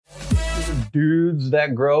Dudes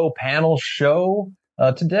That Grow panel show.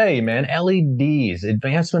 Today, man, LEDs,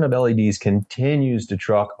 advancement of LEDs continues to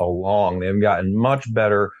truck along. They've gotten much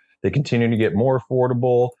better. They continue to get more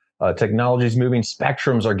affordable. Technology's moving.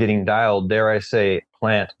 Spectrums are getting dialed, dare I say,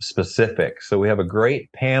 plant specific. So we have a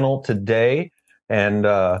great panel today. And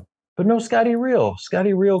but no Scotty Real.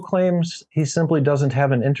 Scotty Real claims he simply doesn't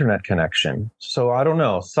have an internet connection. So I don't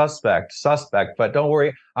know. Suspect. But don't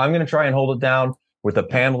worry. I'm going to try and hold it down with a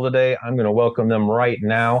panel today. I'm going to welcome them right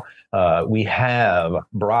now. We have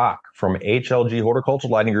Brock from HLG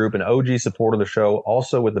Horticultural Lighting Group, an OG supporter of the show,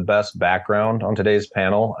 also with the best background on today's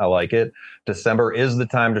panel. I like it. December is the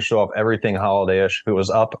time to show off everything holiday-ish. If it was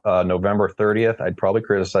up November 30th, I'd probably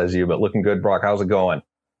criticize you, but looking good, Brock. How's it going?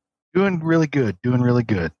 Doing really good.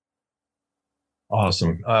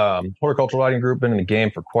 Awesome. Horticultural Lighting Group, been in the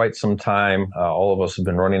game for quite some time. All of us have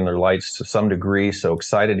been running their lights to some degree, so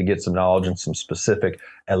excited to get some knowledge and some specific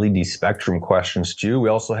LED spectrum questions too. We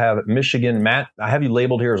also have Michigan Matt. I have you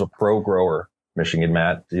labeled here as a pro grower, Michigan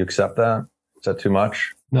Matt. Do you accept that? Is that too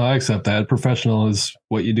much? No, I accept that. Professional is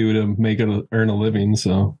what you do to earn a living,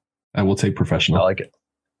 so I will take professional. I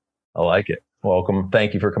like it. Welcome.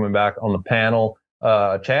 Thank you for coming back on the panel.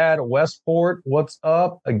 Chad, Westport, what's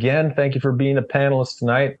up? Again, thank you for being a panelist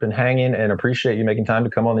tonight. Been hanging and appreciate you making time to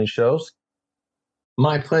come on these shows.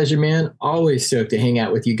 My pleasure, man. Always stoked to hang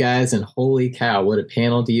out with you guys. And holy cow, what a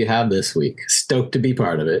panel do you have this week? Stoked to be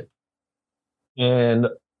part of it. And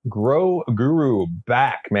Grow Guru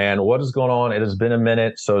back, man. What is going on? It has been a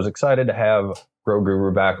minute. So I was excited to have Grow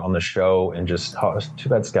Guru back on the show. And just too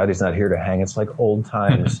bad Scotty's not here to hang. It's like old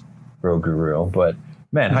times Grow Guru. But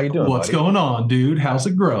man, how you doing? What's going on, dude? How's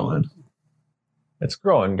it growing? It's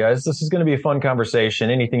growing, guys. This is going to be a fun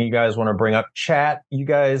conversation. Anything you guys want to bring up, chat, you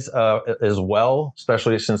guys as well,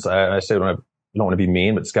 especially since I say I don't want to be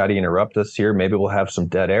mean, but Scotty interrupt us here. Maybe we'll have some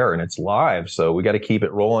dead air and it's live. So we got to keep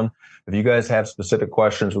it rolling. If you guys have specific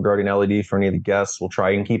questions regarding LED for any of the guests, we'll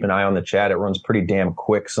try and keep an eye on the chat. It runs pretty damn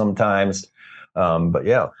quick sometimes. But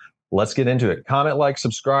yeah, let's get into it. Comment, like,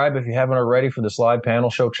 subscribe if you haven't already for this live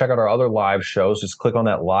panel show. Check out our other live shows. Just click on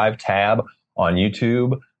that live tab on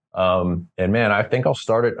YouTube. And man, I think I'll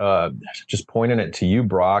start it just pointing it to you,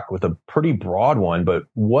 Brock, with a pretty broad one. But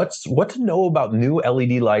what to know about new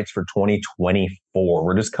LED lights for 2024?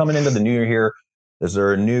 We're just coming into the new year here.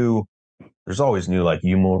 There's always new like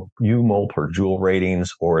UMOL per joule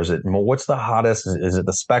ratings, or is it what's the hottest? Is it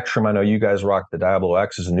the Spectrum? I know you guys rock the Diablo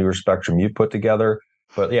X, is a newer Spectrum you've put together.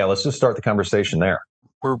 But yeah, let's just start the conversation there.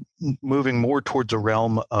 We're moving more towards a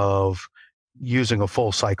realm of using a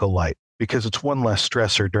full cycle light because it's one less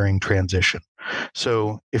stressor during transition.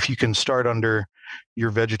 So if you can start under your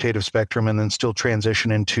vegetative spectrum and then still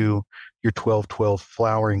transition into your 12-12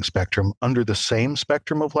 flowering spectrum under the same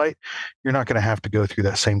spectrum of light, you're not going to have to go through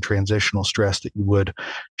that same transitional stress that you would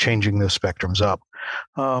changing those spectrums up.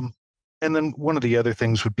 And then one of the other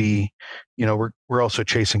things would be, we're also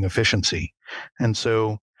chasing efficiency. And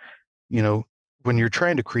so, when you're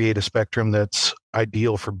trying to create a spectrum that's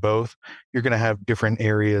ideal for both, you're going to have different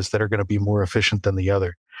areas that are going to be more efficient than the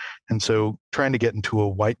other. And so trying to get into a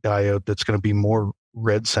white diode that's going to be more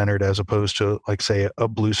red centered as opposed to, like, say, a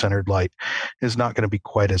blue centered light is not going to be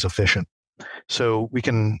quite as efficient. So we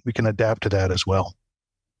can adapt to that as well.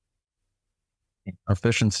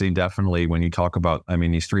 Efficiency, definitely. When you talk about,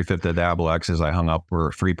 these 350 Diablo X's I hung up were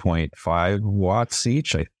 3.5 watts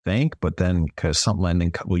each, I think. But then, because something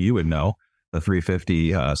landing, well, you would know the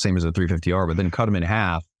 350, same as the 350R, but then cut them in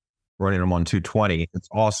half, running them on 220. It's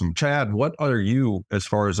awesome. Chad, what are you, as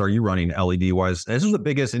far as are you running LED wise? This is the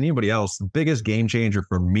biggest, and anybody else, the biggest game changer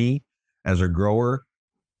for me as a grower.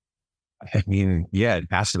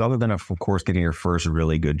 Other than, of course, getting your first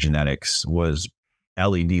really good genetics, was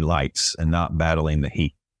LED lights and not battling the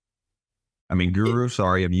heat. Guru,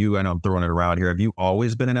 sorry, I know I'm throwing it around here. Have you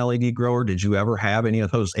always been an LED grower? Did you ever have any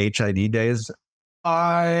of those HID days?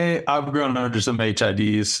 I've grown under some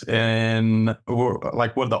HIDs, and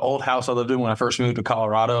like what the old house I lived in when I first moved to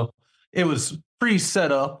Colorado, it was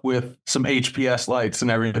pre-set up with some HPS lights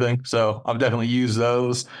and everything. So I've definitely used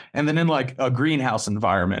those. And then in like a greenhouse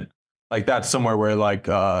environment, like that's somewhere where like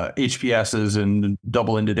HPSs and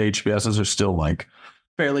double-ended HPSs are still like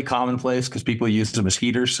fairly commonplace because people use them as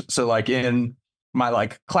heaters. So like in my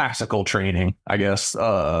like classical training, I guess,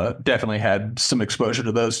 definitely had some exposure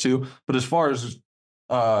to those two. But as far as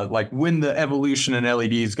like when the evolution in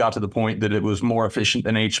LEDs got to the point that it was more efficient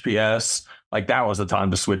than HPS, like that was the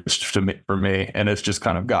time to switch for me. And it's just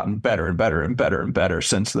kind of gotten better and better and better and better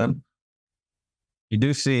since then. You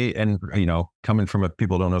do see, and coming from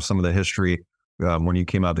people don't know some of the history, when you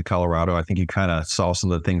came out to Colorado. I think you kind of saw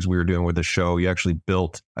some of the things we were doing with the show. You actually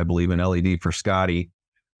built, I believe, an LED for Scotty.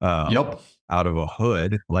 Yep. Out of a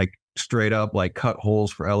hood, like straight up, like cut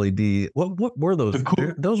holes for LED. What were those?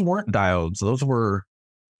 Those weren't diodes. Those were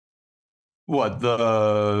what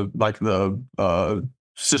the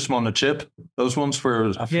system on the chip. Those ones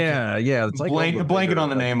for yeah. It's like blanket on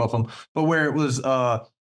the name of them, but where it was a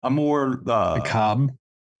more a cob.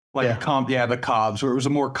 Like the cobs, where it was a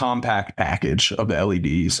more compact package of the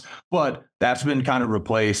LEDs. But that's been kind of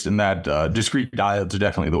replaced, and that discrete diodes are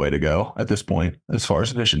definitely the way to go at this point as far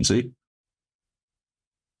as efficiency.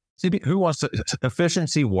 Who wants to,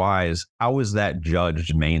 efficiency wise, how is that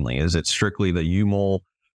judged mainly? Is it strictly the U-mole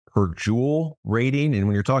per joule rating? And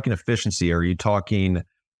when you're talking efficiency, are you talking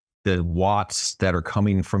the watts that are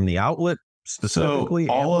coming from the outlet specifically?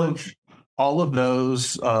 So all of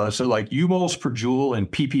those, so like U-moles per joule and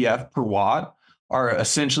ppf per watt are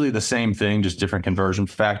essentially the same thing, just different conversion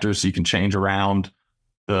factors. So you can change around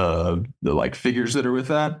the like figures that are with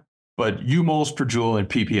that. But U-moles per joule and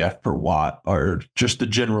ppf per watt are just the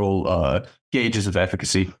general gauges of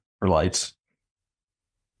efficacy for lights.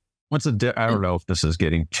 I don't know if this is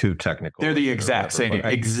getting too technical. They're the exact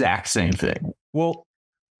same thing. Well,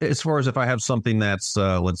 as far as if I have something that's,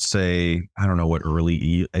 let's say, I don't know what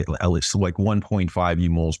early, at least like 1.5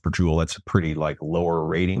 U-moles per joule, that's a pretty like lower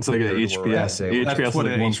rating. It's like an HPS. That's what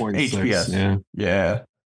is like 1.6. HPS. Yeah.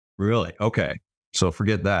 Really? Okay. So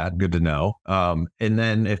forget that. Good to know. And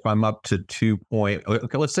then if I'm up to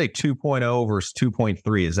let's say 2.0 versus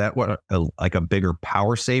 2.3, is that what like a bigger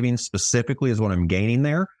power saving specifically is what I'm gaining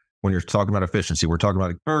there? When you're talking about efficiency, we're talking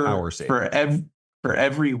about power saving. For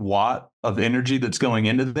every watt of energy that's going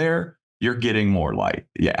into there, you're getting more light.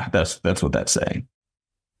 Yeah, that's what that's saying.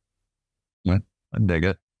 I dig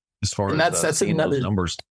it. As far as that's another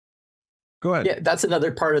numbers. Go ahead. Yeah, that's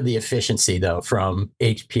another part of the efficiency, though, from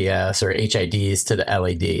HPS or HIDs to the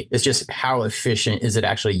LED. It's just how efficient is it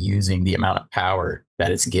actually using the amount of power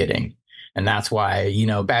that it's getting. And that's why,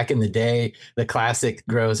 back in the day, the classic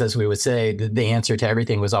grows, as we would say, the answer to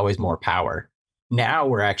everything was always more power. Now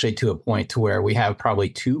we're actually to a point to where we have probably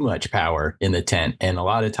too much power in the tent. And a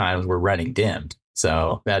lot of times we're running dimmed.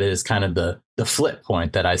 So that is kind of the flip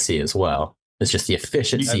point that I see as well. It's just the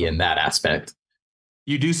efficiency in that aspect.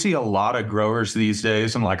 You do see a lot of growers these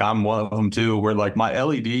days, and like I'm one of them too, where like my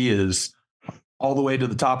LED is all the way to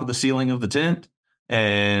the top of the ceiling of the tent,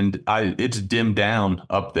 and it's dimmed down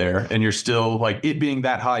up there, and you're still like it being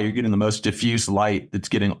that high, you're getting the most diffuse light that's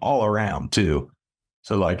getting all around too.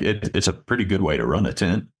 So like it's a pretty good way to run a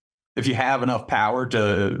tent. If you have enough power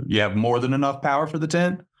you have more than enough power for the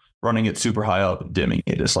tent, running it super high up and dimming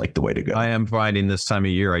it is like the way to go. I am finding this time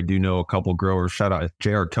of year, I do know a couple growers, shout out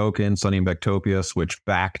JR Token, Sunny and Bectopia, switch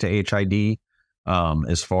back to HID.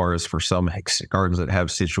 As far as for some gardens that have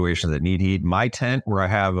situations that need heat. My tent, where I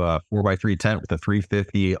have a 4x3 tent with a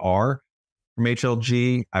 350R from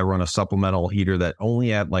HLG, I run a supplemental heater that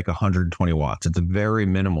only at like 120 watts. It's very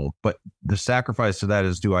minimal, but the sacrifice to that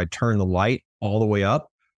is, do I turn the light all the way up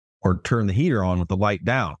or turn the heater on with the light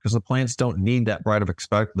down? Because the plants don't need that bright of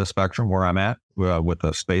the spectrum where I'm at with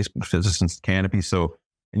the space resistance canopy. So,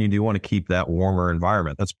 and you do want to keep that warmer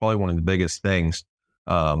environment. That's probably one of the biggest things.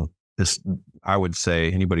 I would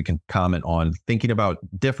say anybody can comment on thinking about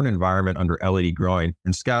different environment under LED growing.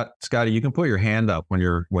 And Scotty, you can put your hand up when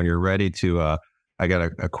you're ready to. I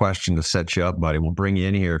got a question to set you up, buddy. We'll bring you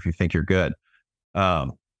in here if you think you're good.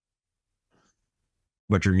 But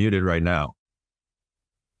you're muted right now.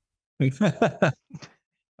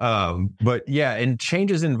 But yeah, and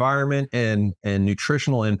changes environment and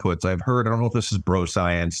nutritional inputs. I've heard, I don't know if this is bro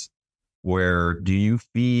science, where do you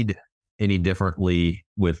feed any differently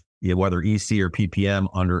with whether EC or PPM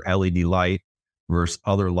under LED light versus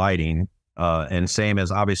other lighting? And same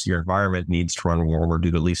as obviously your environment needs to run warmer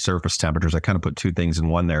due to at least surface temperatures. I kind of put two things in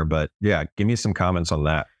one there, but yeah, give me some comments on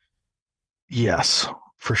that. Yes,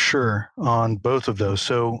 for sure on both of those.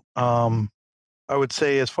 So I would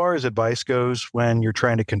say, as far as advice goes, when you're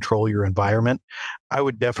trying to control your environment, I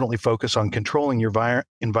would definitely focus on controlling your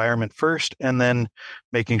environment first, and then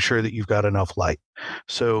making sure that you've got enough light.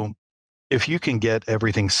 So if you can get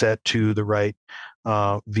everything set to the right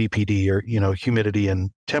VPD or humidity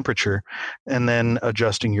and temperature, and then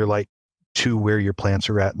adjusting your light to where your plants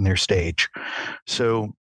are at in their stage.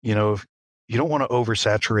 So if you don't want to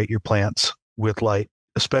oversaturate your plants with light,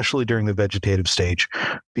 especially during the vegetative stage,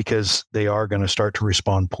 because they are going to start to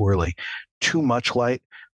respond poorly. Too much light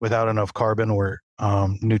without enough carbon or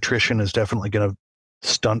nutrition is definitely going to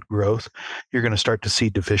stunt growth. You're going to start to see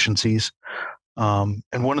deficiencies. And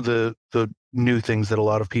one of the new things that a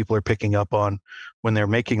lot of people are picking up on when they're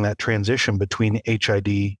making that transition between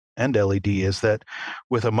HID and LED is that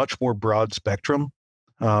with a much more broad spectrum,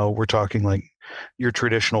 we're talking like your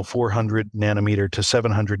traditional 400 nanometer to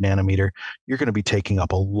 700 nanometer, you're going to be taking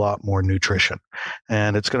up a lot more nutrition,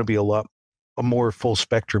 and it's going to be a more full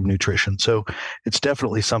spectrum nutrition. So it's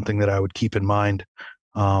definitely something that I would keep in mind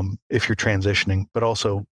if you're transitioning, but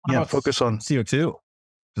also focus on CO2.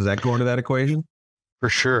 Does that go into that equation? For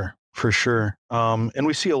sure. And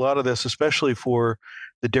we see a lot of this, especially for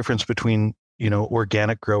the difference between,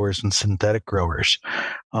 organic growers and synthetic growers.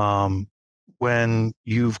 When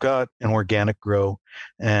you've got an organic grow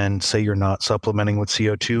and say you're not supplementing with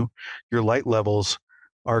CO2, your light levels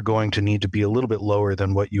are going to need to be a little bit lower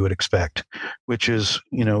than what you would expect, which is,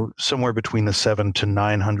 somewhere between the 700 to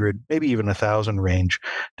 900, maybe even 1,000 range,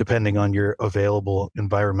 depending on your available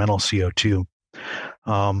environmental CO2.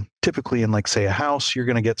 Typically in say a house, you're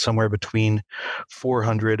going to get somewhere between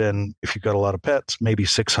 400 and, if you've got a lot of pets, maybe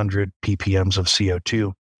 600 ppms of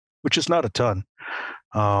CO2, which is not a ton.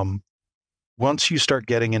 Once you start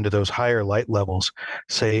getting into those higher light levels,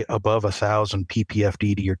 say above 1,000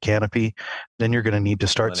 ppfd to your canopy, then you're going to need to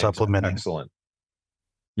start supplementing. Excellent.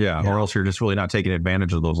 Yeah, or else you're just really not taking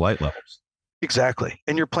advantage of those light levels. Exactly.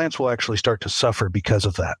 And your plants will actually start to suffer because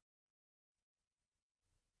of that.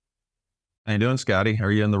 How you doing, Scotty?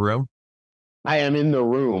 Are you in the room? I am in the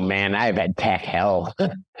room, man. I've had tech hell.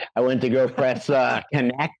 I went to go press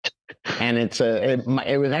connect, and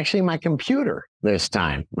it was actually my computer this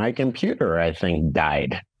time. My computer, I think,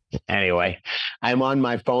 died. Anyway, I'm on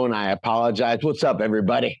my phone. I apologize. What's up,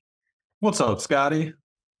 everybody? What's up, Scotty?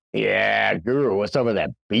 Yeah, Guru, what's up with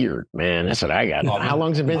that beard, man? That's what I got. How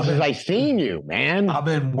long's it been since I seen you, man? I've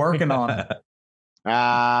been working on it.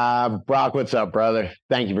 Brock, what's up, brother?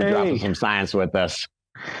 Thank you for dropping some science with us.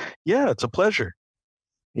 Yeah, it's a pleasure.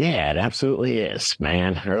 Yeah, it absolutely is,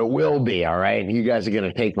 man. Or it will be, all right? You guys are going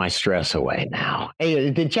to take my stress away now.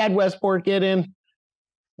 Hey, did Chad Westport get in?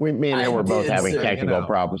 Me and him were both having technical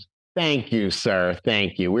problems. Thank you, sir.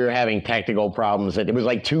 Thank you. We were having technical problems. It was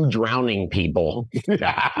like 2 drowning people.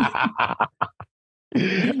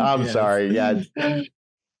 I'm sorry, guys.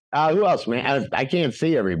 Who else, man? I can't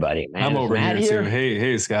see everybody, man. I'm over here too.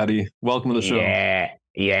 Hey, Scotty. Welcome to the show.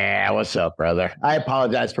 Yeah. What's up, brother? I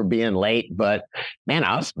apologize for being late, but man,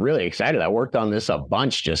 I was really excited. I worked on this a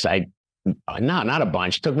bunch. Not a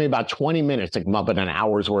bunch. It took me about 20 minutes to come up with an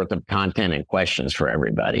hour's worth of content and questions for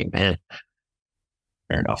everybody, man.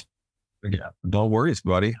 Fair enough. Yeah, don't worry,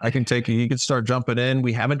 buddy. I can take you. You can start jumping in.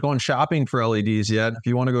 We haven't gone shopping for LEDs yet. If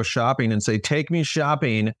you want to go shopping and say, take me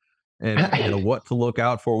shopping, and what to look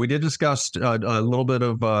out for. We did discuss a little bit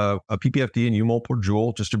of a PPFD and UMOL per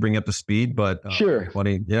joule just to bring up the speed, but sure.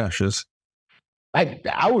 Buddy, yeah, just.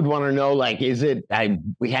 I would want to know,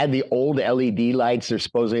 we had the old LED lights. They're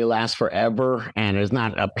supposedly last forever, and there's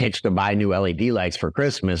not a pitch to buy new LED lights for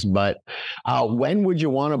Christmas, but when would you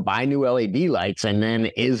want to buy new LED lights? And then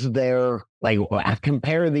is there,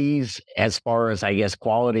 compare these as far as, I guess,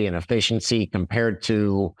 quality and efficiency compared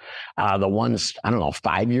to the ones,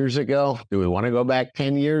 5 years ago? Do we want to go back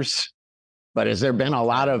 10 years? But has there been a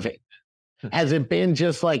lot of... Has it been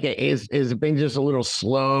just has it been just a little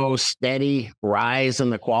slow, steady rise in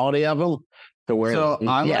the quality of them?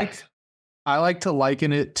 I like to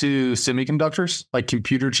liken it to semiconductors, like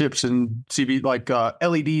computer chips and CV.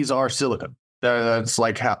 LEDs are silicon. That's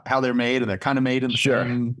like how they're made, and they're kind of made in the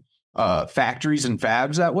same factories and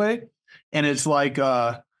fabs that way. And it's like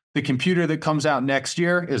the computer that comes out next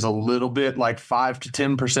year is a little bit 5 to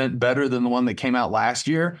 10% better than the one that came out last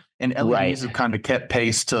year. And LEDs have kind of kept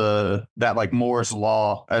pace to that, Moore's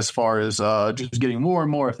law, as far as just getting more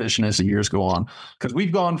and more efficient as the years go on. Because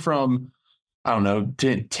we've gone from,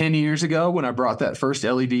 10 years ago when I brought that first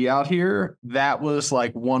LED out here, that was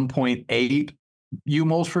 1.8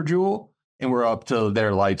 UMols per joule. And we're up to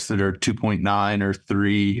their lights that are 2.9 or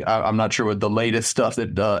 3. I'm not sure what the latest stuff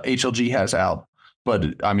that HLG has out.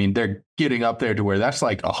 But they're getting up there to where that's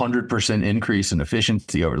 100% increase in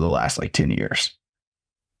efficiency over the last 10 years.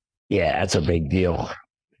 Yeah, that's a big deal.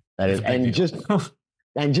 That is, and just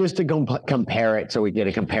to compare it, so we get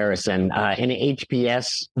a comparison. In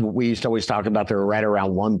HPS, we used to always talk about they're right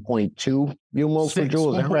around 1.2 UMols per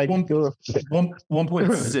joule. Is that right?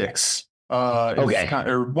 1.6. Okay.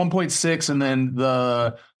 Or 1.6, and then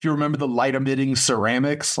if you remember the light emitting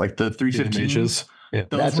ceramics, like the 315s. Yeah.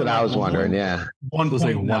 That's what I was wondering. Yeah.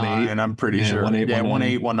 1.9, I'm pretty sure.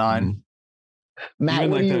 1.819. Matt,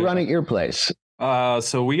 what do you run at your place?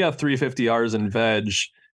 So we got 350Rs in veg,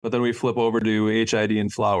 but then we flip over to HID and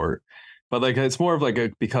flower. But like it's more of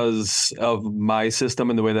like because of my system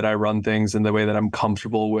and the way that I run things and the way that I'm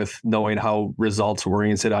comfortable with knowing how results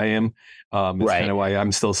oriented I am. It's kind of why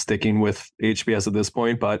I'm still sticking with HPS at this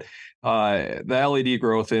point. But the LED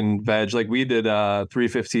growth in veg, like we did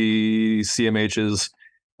 350 CMHs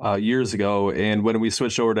years ago, and when we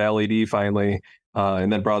switched over to LED finally,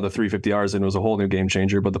 and then brought the 350Rs in, it was a whole new game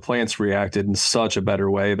changer. But the plants reacted in such a better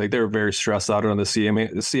way. Like they were very stressed out on the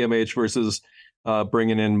CMH versus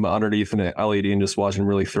bringing in underneath an LED and just watching them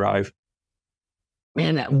really thrive.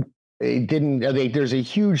 Man, there's a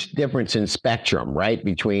huge difference in spectrum, right,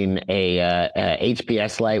 between a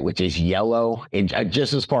HPS light, which is yellow,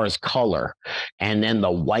 just as far as color, and then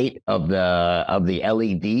the white of the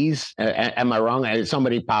LEDs. Am I wrong?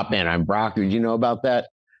 Somebody pop in. I'm Brock. Did you know about that?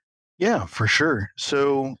 Yeah, for sure.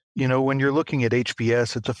 So, when you're looking at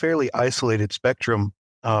HPS, it's a fairly isolated spectrum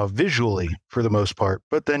visually for the most part,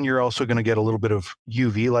 but then you're also going to get a little bit of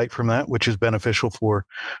UV light from that, which is beneficial for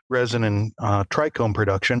resin and trichome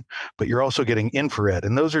production, but you're also getting infrared.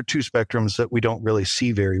 And those are two spectrums that we don't really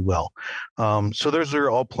see very well. So those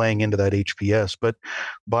are all playing into that HPS, but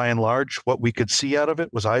by and large, what we could see out of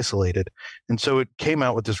it was isolated. And so it came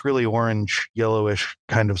out with this really orange, yellowish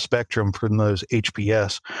kind of spectrum from those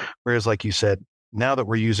HPS. Whereas like you said, now that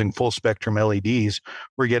we're using full spectrum LEDs,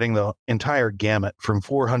 we're getting the entire gamut from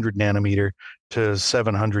 400 nanometer to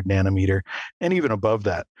 700 nanometer and even above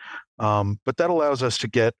that. But that allows us to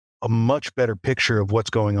get a much better picture of what's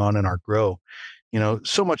going on in our grow.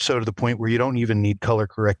 So much so to the point where you don't even need color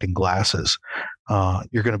correcting glasses.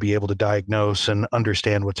 You're going to be able to diagnose and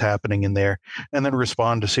understand what's happening in there and then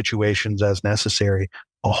respond to situations as necessary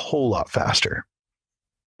a whole lot faster.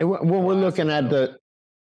 And when we're looking at the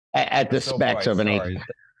specs of an eight.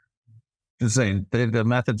 Just saying, the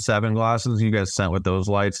Method 7 glasses you guys sent with those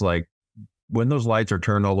lights, like when those lights are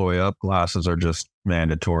turned all the way up, glasses are just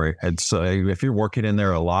mandatory. It's if you're working in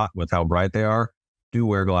there a lot with how bright they are, do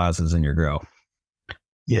wear glasses in your grow.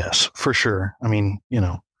 Yes, for sure. I mean,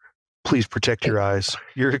 please protect your eyes.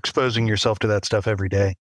 You're exposing yourself to that stuff every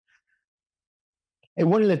day. And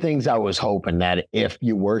one of the things I was hoping that if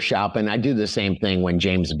you were shopping, I do the same thing when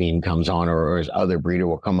James Bean comes on or his other breeder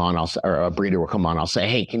will come on, a breeder will come on. I'll say,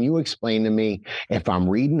 hey, can you explain to me if I'm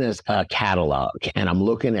reading a catalog and I'm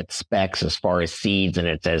looking at specs as far as seeds and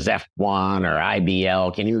it says F1 or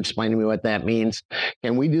IBL, can you explain to me what that means?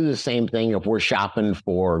 Can we do the same thing if we're shopping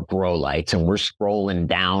for grow lights and we're scrolling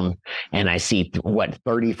down and I see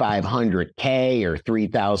 3,500K or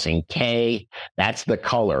 3,000K? That's the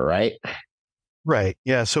color, right? Right.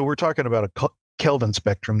 Yeah. So we're talking about a Kelvin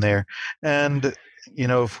spectrum there. And,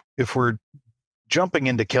 if we're jumping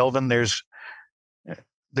into Kelvin, there's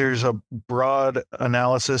a broad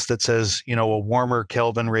analysis that says, a warmer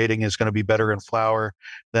Kelvin rating is going to be better in flower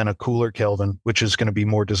than a cooler Kelvin, which is going to be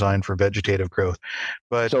more designed for vegetative growth.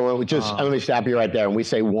 But so let me stop you right there. When we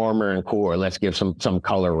say warmer and cooler, let's give some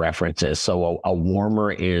color references. So a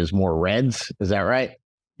warmer is more reds. Is that right?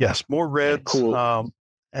 Yes. More reds. Cool.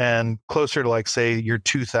 And closer to like, say, your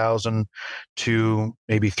 2,000 to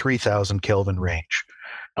maybe 3,000 Kelvin range.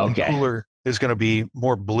 Okay. And cooler is going to be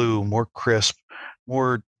more blue, more crisp,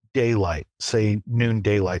 more daylight, say noon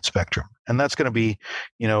daylight spectrum. And that's going to be,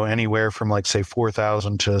 anywhere from like, say,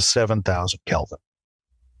 4,000 to 7,000 Kelvin.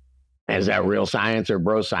 Is that real science or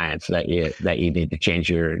bro science that you need to change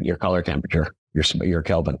your color temperature, your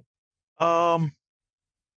Kelvin?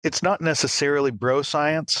 It's not necessarily bro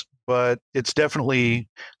science, but it's definitely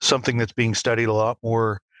something that's being studied a lot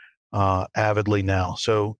more avidly now.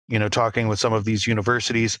 So, talking with some of these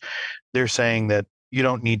universities, they're saying that you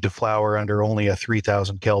don't need to flower under only a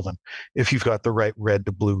 3,000 Kelvin if you've got the right red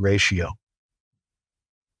to blue ratio.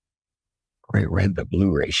 Right, red to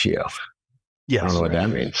blue ratio. Yes. I don't know what that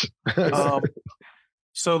means.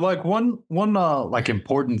 So like one like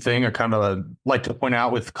important thing I kind of like to point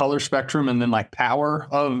out with color spectrum and then like power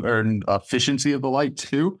or efficiency of the light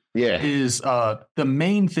too. Yeah. Is the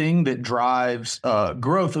main thing that drives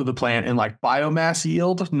growth of the plant and like biomass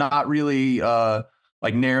yield, not really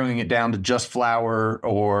like narrowing it down to just flower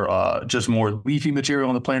or just more leafy material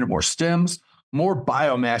on the plant or more stems. More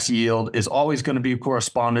biomass yield is always going to be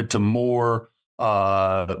corresponded to more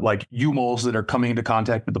like humols that are coming into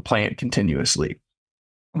contact with the plant continuously.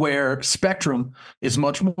 Where spectrum is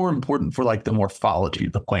much more important for like the morphology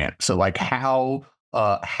of the plant. So like how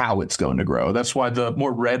it's going to grow. That's why the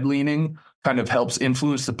more red leaning kind of helps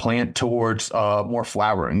influence the plant towards more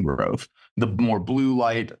flowering growth. The more blue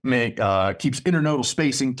light keeps internodal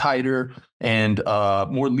spacing tighter and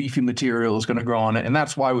more leafy material is going to grow on it. And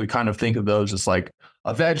that's why we kind of think of those as like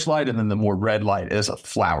a veg light and then the more red light as a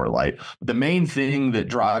flower light. But the main thing that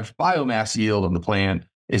drives biomass yield on the plant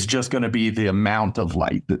is just going to be the amount of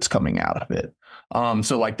light that's coming out of it.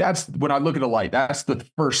 So like that's when I look at a light, that's the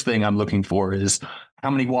first thing I'm looking for is how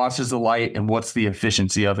many watts is the light and what's the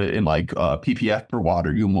efficiency of it in like ppf per watt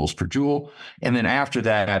or joules per joule. And then after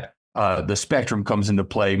that, the spectrum comes into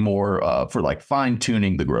play more for like fine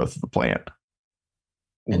tuning the growth of the plant.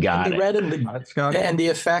 And the red and the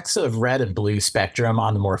effects of red and blue spectrum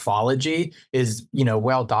on the morphology is,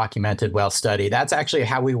 well documented, well studied. That's actually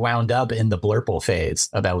how we wound up in the blurple phase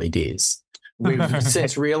of LEDs. We've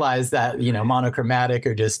since realized that, monochromatic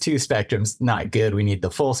or just two spectrums, not good. We need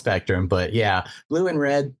the full spectrum. But yeah, blue and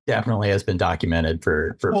red definitely has been documented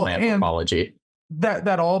for plant morphology.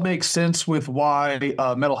 That all makes sense with why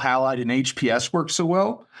metal halide and HPS work so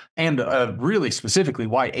well. And really specifically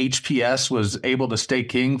why HPS was able to stay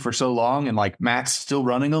king for so long. And like Matt's still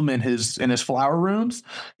running them in his flower rooms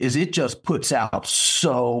is it just puts out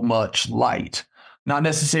so much light, not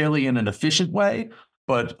necessarily in an efficient way,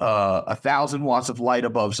 but 1,000 watts of light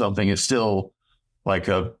above something is still like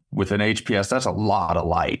with an HPS, that's a lot of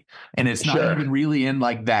light. And it's not even really in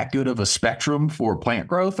like that good of a spectrum for plant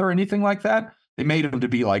growth or anything like that. They made them to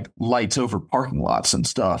be like lights over parking lots and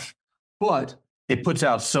stuff, but it puts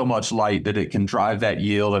out so much light that it can drive that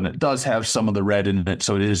yield, and it does have some of the red in it,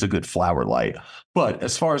 so it is a good flower light. But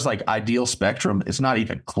as far as like ideal spectrum, it's not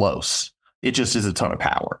even close. It just is a ton of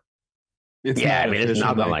power. It's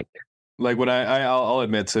not like what I'll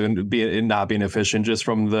admit to it not being efficient just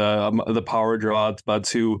from the power draw, but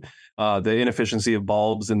to the inefficiency of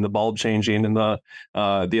bulbs and the bulb changing and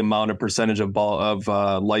the amount of percentage of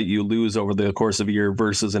light you lose over the course of a year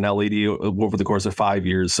versus an LED over the course of 5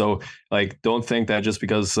 years. So like, don't think that just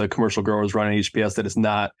because commercial growers run an HPS that it's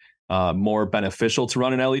not more beneficial to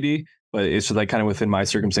run an LED, but it's just like kind of within my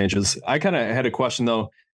circumstances. I kind of had a question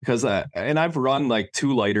though, because and I've run like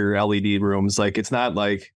 2 lighter LED rooms. Like it's not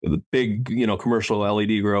like the big, commercial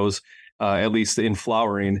LED grows, at least in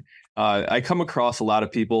flowering. I come across a lot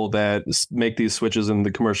of people that make these switches in the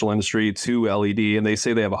commercial industry to LED, and they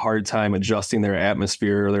say they have a hard time adjusting their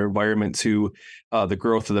atmosphere or their environment to the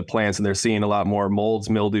growth of the plants. And they're seeing a lot more molds,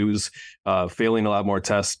 mildews, failing a lot more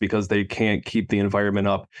tests because they can't keep the environment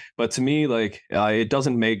up. But to me, like it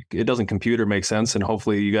doesn't compute or make sense. And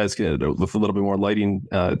hopefully you guys get with a little bit more lighting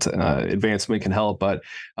advancement can help. But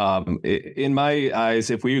in my eyes,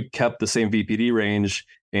 if we kept the same VPD range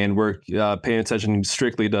and we're paying attention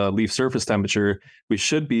strictly to leaf surface temperature, we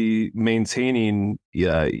should be maintaining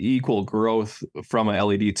equal growth from an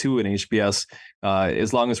LED to an HPS,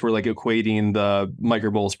 as long as we're like equating the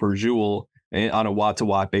microvolts per joule on a watt to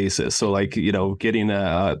watt basis. So like, getting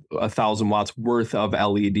 1,000 watts worth of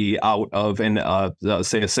LED out of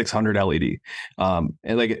say a 600 LED. And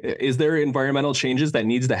like, is there environmental changes that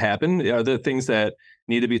needs to happen? Are there things that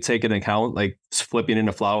need to be taken into account, like flipping in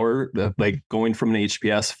a flower, like going from an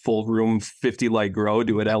HPS full room 50 light grow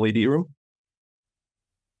to an LED room?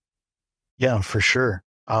 Yeah, for sure.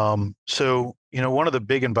 So, one of the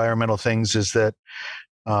big environmental things is that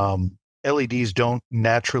LEDs don't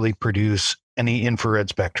naturally produce any infrared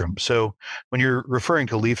spectrum. So when you're referring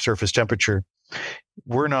to leaf surface temperature,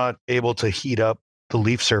 we're not able to heat up the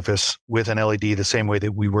leaf surface with an LED the same way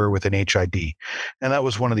that we were with an HID. And that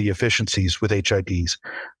was one of the efficiencies with HIDs.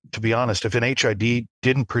 To be honest, if an HID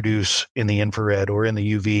didn't produce in the infrared or in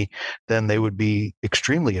the UV, then they would be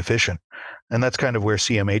extremely efficient. And that's kind of where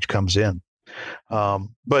CMH comes in.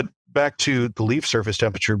 But back to the leaf surface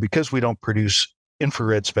temperature, because we don't produce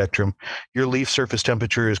infrared spectrum, your leaf surface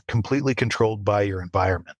temperature is completely controlled by your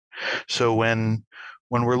environment. So when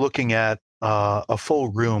we're looking at a full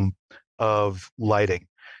room of lighting,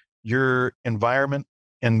 your environment,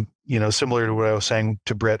 and similar to what I was saying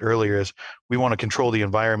to Brett earlier, is we want to control the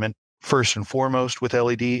environment first and foremost with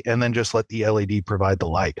LED, and then just let the LED provide the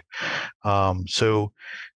light. So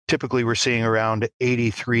typically we're seeing around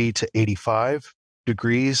 83 to 85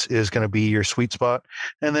 degrees is going to be your sweet spot,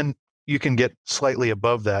 and then you can get slightly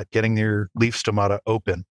above that, getting your leaf stomata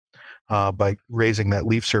open by raising that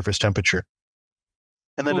leaf surface temperature.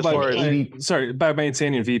 And then by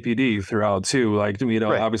maintaining VPD throughout too, like,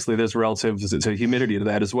 right. Obviously there's relative to humidity to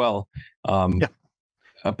that as well. But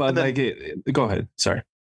then, go ahead. Sorry.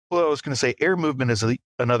 Well, I was going to say air movement is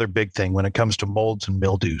another big thing when it comes to molds and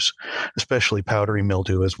mildews, especially powdery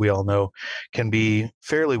mildew, as we all know, can be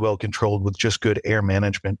fairly well controlled with just good air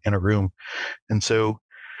management in a room. And so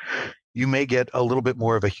you may get a little bit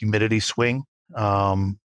more of a humidity swing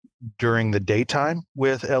during the daytime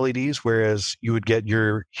with LEDs, whereas you would get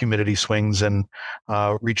your humidity swings and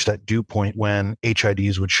reach that dew point when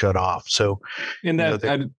HIDs would shut off. So, in that,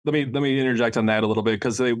 let me interject on that a little bit,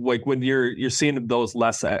 because like when you're seeing those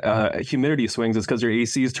less humidity swings, it's because your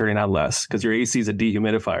AC is turning on less, because your AC is a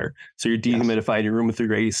dehumidifier, so you're dehumidifying your room with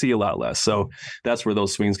your AC a lot less. So that's where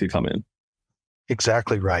those swings could come in.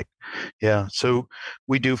 Exactly right. Yeah. So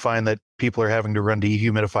we do find that people are having to run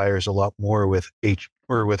dehumidifiers a lot more with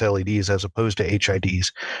LEDs as opposed to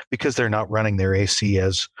HIDs, because they're not running their AC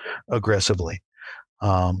as aggressively.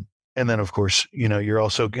 And then, of course, you're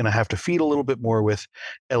also going to have to feed a little bit more with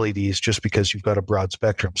LEDs, just because you've got a broad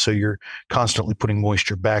spectrum. So you're constantly putting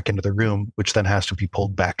moisture back into the room, which then has to be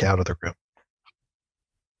pulled back out of the room.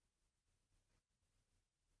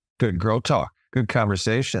 Good grow talk. Good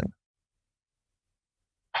conversation.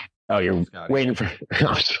 Oh, you're waiting for.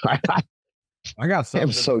 I'm sorry. I got something.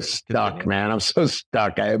 I'm so stuck, man. I'm so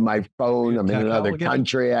stuck. I have my phone. I'm in another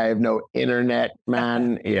country. I have no internet,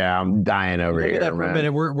 man. Yeah, I'm dying over here, man. For a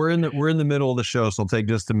minute. We're in the middle of the show, so I'll take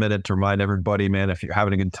just a minute to remind everybody, man, if you're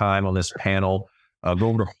having a good time on this panel, go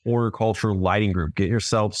over to Horticulture Lighting Group. Get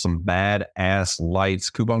yourself some badass lights.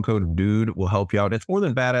 Coupon code DUDE will help you out. It's more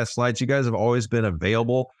than badass lights. You guys have always been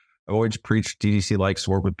available. I've always preached DDC likes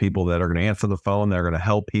to work with people that are going to answer the phone. They're going to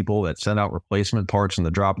help people, that send out replacement parts in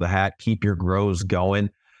the drop of the hat, keep your grows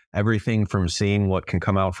going. Everything from seeing what can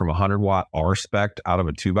come out from a 100-watt R-spec out of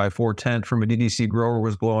a 2x4 tent from a DDC grower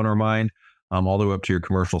was blowing our mind, all the way up to your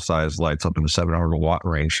commercial size lights up in the 700-watt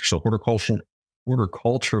range. So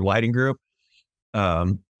Horticulture Lighting Group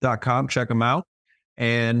 .com, check them out.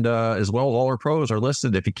 And as well as all our pros are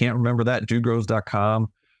listed. If you can't remember that,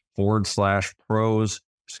 dudegrows.com/pros.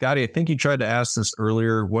 Scotty, I think you tried to ask this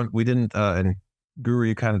earlier. We didn't, and Guru,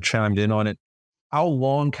 you kind of chimed in on it. How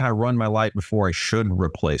long can I run my light before I should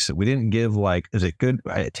replace it? We didn't give is it good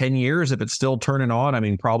 10 years if it's still turning on? I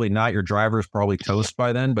mean, probably not. Your driver's probably toast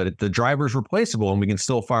by then, but the driver's replaceable and we can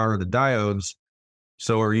still fire the diodes.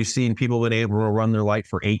 So are you seeing people been able to run their light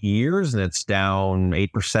for 8 years and it's down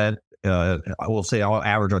 8%? I will say I'll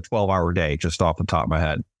average a 12-hour day just off the top of my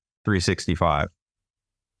head, 365.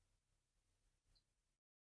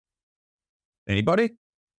 Anybody?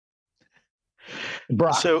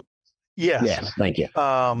 Brock. So, yes. Yeah, thank you.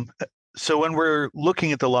 So when we're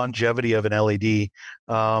looking at the longevity of an LED,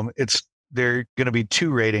 there are going to be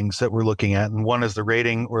two ratings that we're looking at. And one is the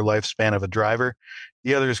rating or lifespan of a driver.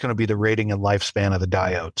 The other is going to be the rating and lifespan of the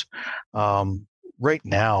diodes. Right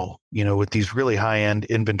now, with these really high-end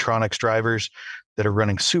Inventronics drivers that are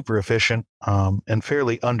running super efficient and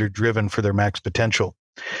fairly underdriven for their max potential,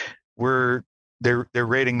 they're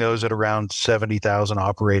rating those at around 70,000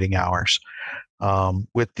 operating hours.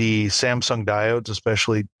 With the Samsung diodes,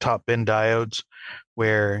 especially top bin diodes,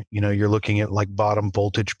 where you're looking at like bottom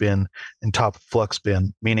voltage bin and top flux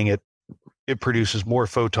bin, meaning it produces more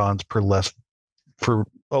photons for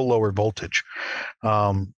a lower voltage.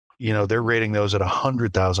 They're rating those at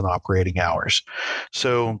 100,000 operating hours.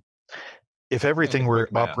 So if everything were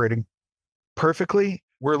operating perfectly,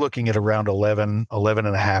 we're looking at around 11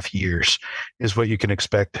 and a half years is what you can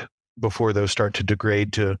expect before those start to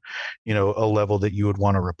degrade to, a level that you would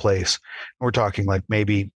want to replace. We're talking like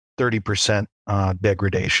maybe 30%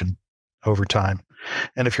 degradation over time.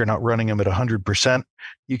 And if you're not running them at 100%,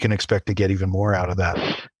 you can expect to get even more out of that.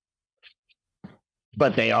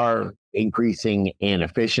 But they are increasing in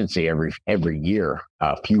efficiency every year,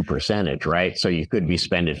 a few percentage, right? So you could be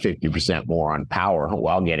spending 50% more on power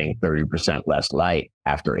while getting 30% less light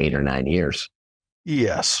after 8 or 9 years.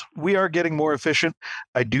 Yes, we are getting more efficient.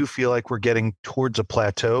 I do feel like we're getting towards a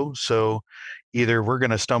plateau. So either we're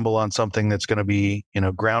going to stumble on something that's going to be,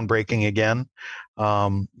 groundbreaking again,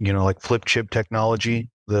 like flip chip technology,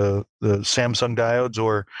 the Samsung diodes,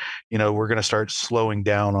 or, we're going to start slowing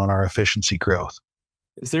down on our efficiency growth.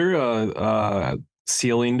 Is there a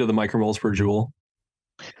ceiling to the micromoles per joule?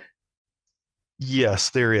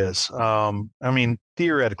 Yes, there is.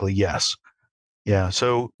 Theoretically, yes. Yeah.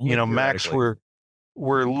 So, max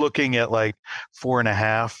we're looking at like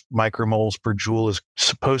 4.5 micromoles per joule is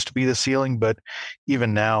supposed to be the ceiling, but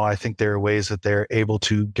even now, I think there are ways that they're able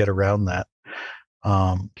to get around that.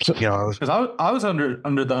 Because I was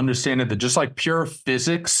under the understanding that just like pure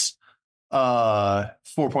physics,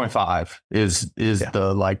 4.5 is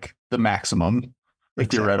the maximum,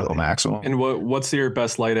 theoretical maximum. And what's your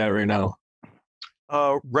best light at right now?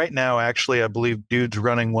 Right now, actually, I believe Dude's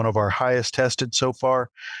running one of our highest tested so far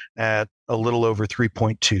at a little over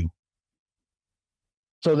 3.2.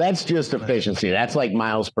 So that's just efficiency. That's like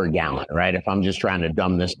miles per gallon, right? If I'm just trying to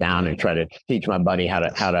dumb this down and try to teach my buddy how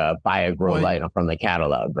to buy a grow light from the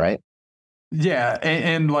catalog, right? Yeah,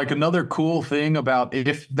 and like another cool thing about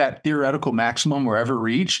if that theoretical maximum were ever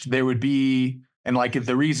reached, there would be, and like if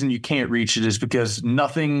the reason you can't reach it is because it'd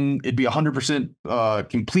be 100%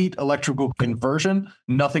 complete electrical conversion.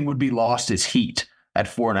 Nothing would be lost as heat at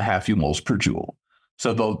 4.5 moles per joule.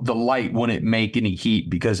 So the light wouldn't make any heat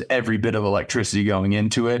because every bit of electricity going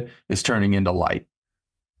into it is turning into light.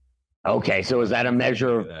 Okay, so is that a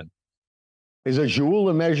measure of, is a joule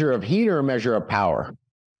a measure of heat or a measure of power?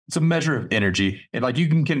 It's a measure of energy. And like you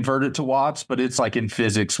can convert it to watts, but it's like in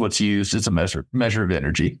physics what's used. It's a measure of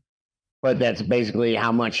energy. But that's basically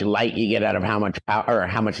how much light you get out of how much power, or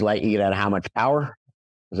how much light you get out of how much power.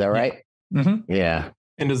 Is that right? Mm-hmm. Yeah.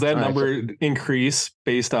 And does that number increase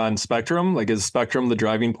based on spectrum? Like, is spectrum the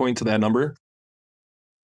driving point to that number?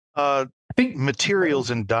 I think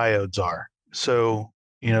materials and diodes are. So,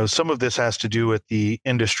 some of this has to do with the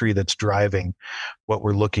industry that's driving what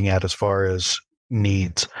we're looking at as far as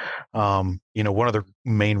needs. One of the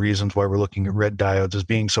main reasons why we're looking at red diodes as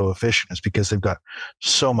being so efficient is because they've got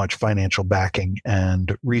so much financial backing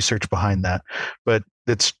and research behind that, but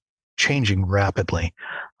it's changing rapidly.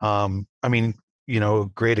 A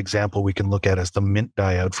great example we can look at is the Mint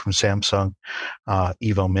diode from Samsung,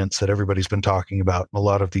 Evo Mints, that everybody's been talking about. And a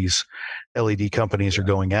lot of these LED companies are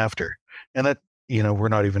going after. And that, we're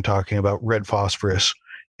not even talking about red phosphorus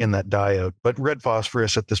in that diode, but red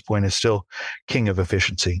phosphorus at this point is still king of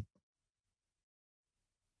efficiency.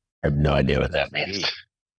 I have no idea what that means.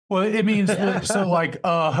 Well, it means so like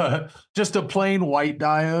just a plain white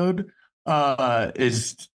diode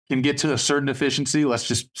can get to a certain efficiency. Let's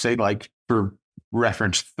just say, like, for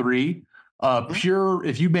reference 3, pure,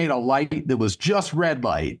 if you made a light that was just red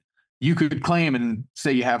light, you could claim and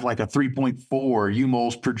say you have like a 3.4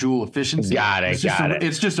 U-moles per joule efficiency. Got it.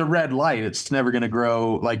 It's just a red light. It's never going to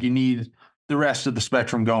grow. Like, you need the rest of the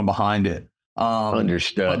spectrum going behind it.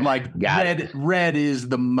 Understood. But like red is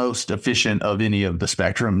the most efficient of any of the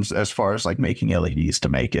spectrums as far as like making LEDs to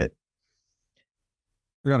make it.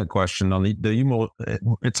 We got a question on the U-mole.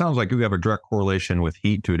 It sounds like you have a direct correlation with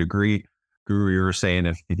heat to a degree. Guru, you were saying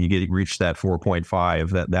if you reach that 4.5,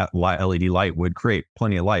 that LED light would create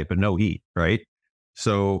plenty of light, but no heat, right?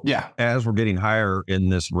 So yeah, as we're getting higher in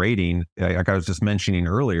this rating, like I was just mentioning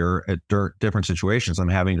earlier, at different situations, I'm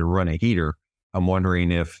having to run a heater. I'm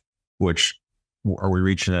wondering are we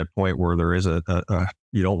reaching that point where there is a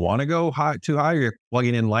you don't want to go too high? You're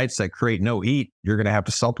plugging in lights that create no heat. You're going to have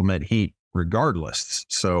to supplement heat regardless.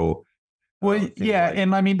 So, well, yeah.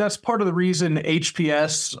 And I mean, that's part of the reason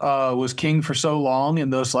HPS was king for so long in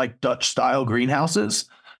those like Dutch style greenhouses.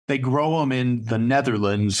 They grow them in the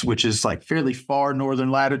Netherlands, which is like fairly far northern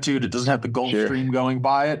latitude. It doesn't have the Gulf Stream going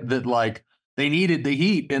by it, that like they needed the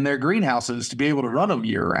heat in their greenhouses to be able to run them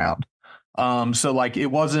year round. So like it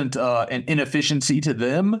wasn't an inefficiency to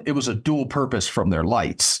them. It was a dual purpose from their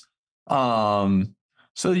lights.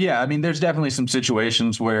 So yeah, I mean, there's definitely some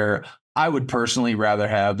situations where I would personally rather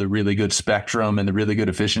have the really good spectrum and the really good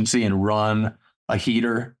efficiency and run a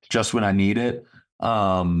heater just when I need it,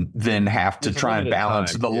 than have to try and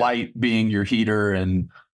balance the light being your heater, and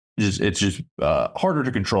it's just harder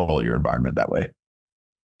to control your environment that way.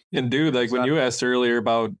 And dude, like when you asked earlier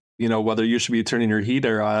about, whether you should be turning your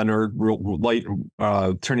heater on or light,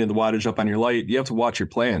 turning the wattage up on your light, you have to watch your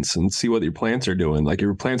plants and see what your plants are doing. Like,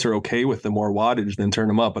 your plants are okay with the more wattage, then turn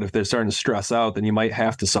them up. But if they're starting to stress out, then you might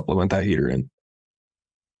have to supplement that heater in.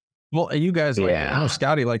 Well, you guys, I know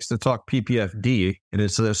Scotty likes to talk PPFD, and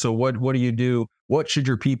it's so. What do you do? What should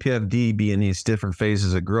your PPFD be in these different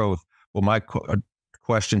phases of growth? Well, my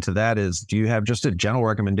question to that is, do you have just a general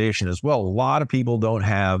recommendation as well? A lot of people don't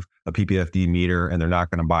have a PPFD meter, and they're not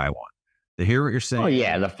going to buy one. To hear what you're saying. Oh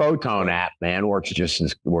yeah, the Photon app, man, works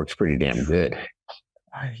pretty damn good.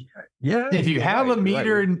 Yeah. If you have a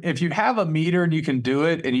meter, if you have a meter and you can do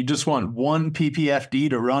it, and you just want one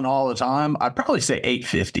PPFD to run all the time, I'd probably say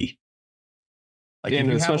 850. Like,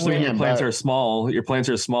 and especially when your plants are small,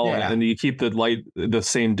 and you keep the light the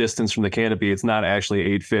same distance from the canopy, it's not actually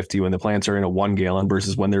 850 when the plants are in a 1 gallon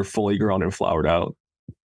versus when they're fully grown and flowered out.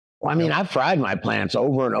 Well, I mean, I've fried my plants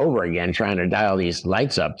over and over again trying to dial these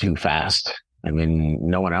lights up too fast. I mean,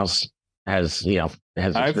 no one else has experience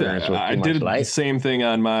with I did the same thing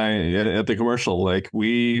on at the commercial. Like,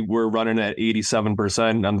 we were running at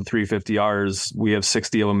 87% on the 350Rs. We have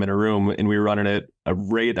 60 of them in a room, and we were running it a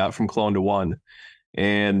rate out from clone to 1.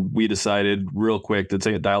 And we decided real quick to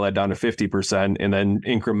dial that down to 50% and then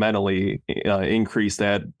incrementally increase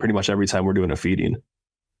that pretty much every time we're doing a feeding.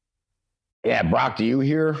 Yeah, Brock, do you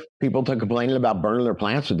hear people complaining about burning their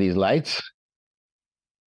plants with these lights?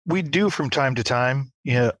 We do from time to time.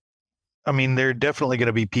 Yeah. I mean, there are definitely going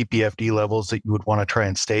to be PPFD levels that you would want to try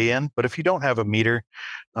and stay in. But if you don't have a meter,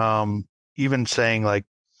 even saying like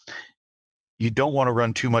you don't want to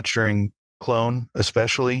run too much during clone,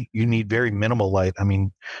 especially, you need very minimal light. I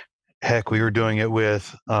mean, heck, we were doing it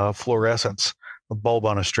with fluorescence. A bulb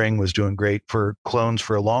on a string was doing great for clones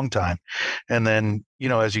for a long time. And then,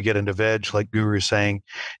 as you get into veg, like Guru is saying,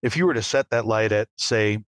 if you were to set that light at,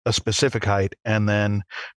 say, a specific height and then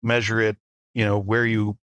measure it, where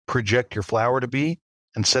you project your flower to be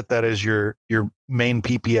and set that as your main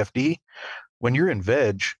PPFD, when you're in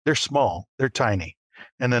veg, they're small, they're tiny,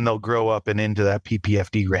 and then they'll grow up and into that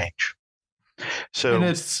PPFD range. So, and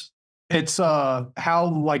it's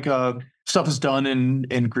how like stuff is done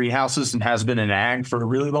in greenhouses and has been in ag for a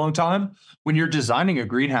really long time. When you're designing a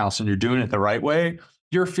greenhouse and you're doing it the right way,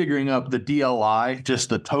 you're figuring up the DLI, just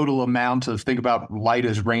the total amount of, think about light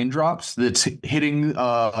as raindrops that's hitting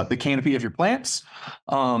the canopy of your plants.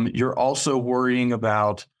 You're also worrying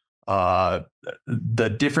about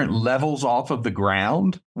the different levels off of the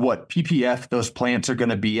ground, what PPF those plants are going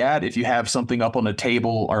to be at. If you have something up on a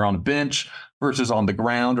table or on a bench versus on the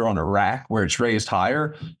ground or on a rack where it's raised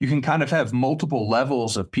higher, you can kind of have multiple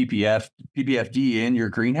levels of PPFD in your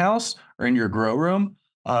greenhouse or in your grow room,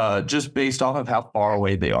 just based off of how far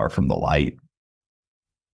away they are from the light.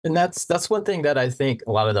 And that's one thing that I think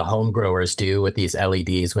a lot of the home growers do with these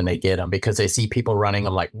LEDs when they get them, because they see people running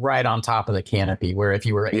them like right on top of the canopy, where if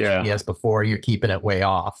you were HPS before, you're keeping it way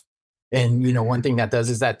off. And, one thing that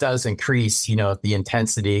does increase, the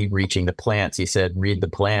intensity reaching the plants. You said, read the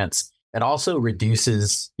plants. It also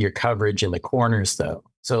reduces your coverage in the corners, though.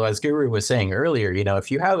 So as Guru was saying earlier,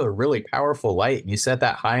 if you have a really powerful light, you set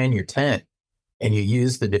that high in your tent and you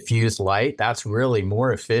use the diffused light, that's really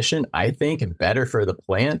more efficient, I think, and better for the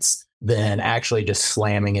plants than actually just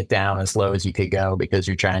slamming it down as low as you could go because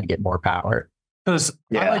you're trying to get more power. Because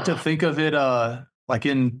I like to think of it like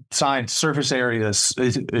in science, surface area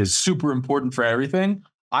is super important for everything.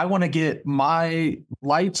 I want to get my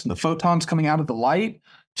lights and the photons coming out of the light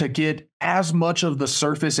to get as much of the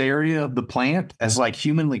surface area of the plant as like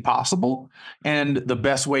humanly possible. And the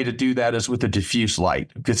best way to do that is with a diffuse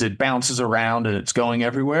light, because it bounces around and it's going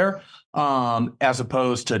everywhere, as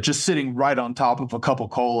opposed to just sitting right on top of a couple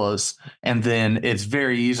colas. And then it's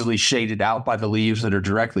very easily shaded out by the leaves that are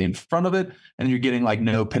directly in front of it. And you're getting like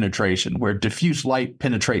no penetration, where diffuse light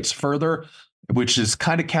penetrates further, which is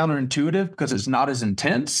kind of counterintuitive because it's not as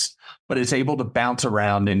intense, but it's able to bounce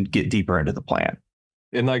around and get deeper into the plant.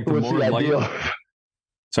 And like the more light.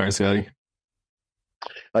 Sorry, Scotty.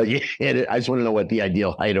 I just want to know what the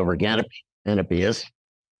ideal height over canopy is.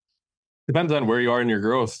 Depends on where you are in your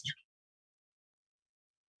growth.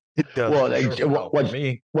 It does. Well,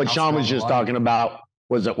 what Sean was just talking about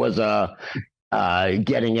was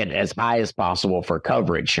getting it as high as possible for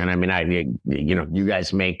coverage. And I mean, you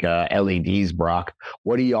guys make LEDs, Brock.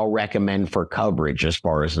 What do y'all recommend for coverage as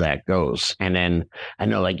far as that goes? And then I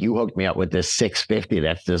know, like, you hooked me up with this 650.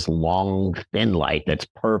 That's this long, thin light that's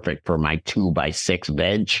perfect for my 2x6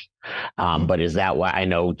 veg. But is that why I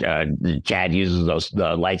know Chad uses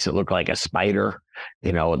the lights that look like a spider?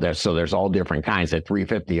 There's all different kinds. The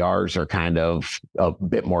 350Rs are kind of a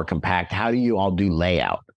bit more compact. How do you all do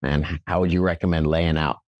layout, and how would you recommend laying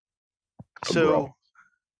out? So,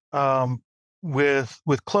 with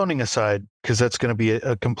cloning aside, because that's going to be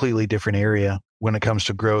a completely different area when it comes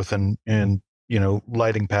to growth and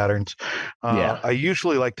lighting patterns. I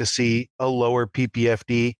usually like to see a lower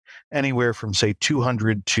PPFD, anywhere from say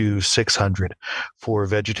 200 to 600 for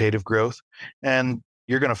vegetative growth. And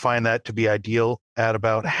you're going to find that to be ideal at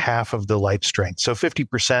about half of the light strength. So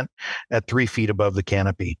 50% at 3 feet above the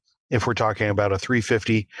canopy, if we're talking about a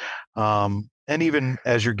 350. And even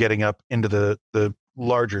as you're getting up into the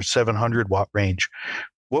larger 700 watt range,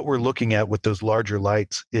 what we're looking at with those larger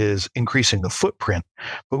lights is increasing the footprint,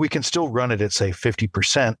 but we can still run it at say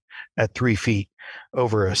 50% at 3 feet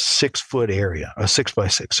over a 6 foot area, a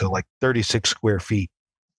 6x6. So like 36 square feet,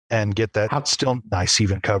 and get that still nice,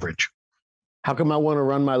 even coverage. How come I want to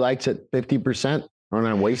run my lights at 50%? Aren't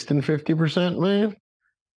I wasting 50%, man?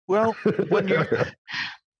 Well, when you're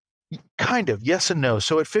kind of yes and no.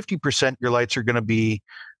 So at 50%, your lights are going to be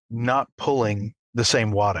not pulling the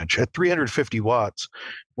same wattage. At 350 watts,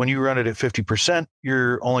 when you run it at 50%,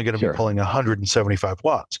 you're only going to be pulling 175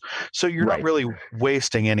 watts. So you're not really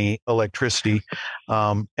wasting any electricity.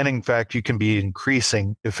 And in fact, you can be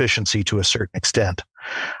increasing efficiency to a certain extent.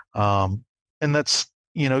 And that's,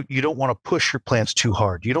 you don't want to push your plants too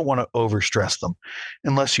hard. You don't want to overstress them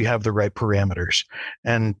unless you have the right parameters.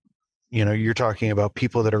 And, you're talking about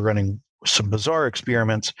people that are running some bizarre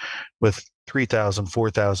experiments with 3,000,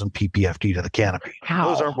 4,000 ppfd to the canopy. How?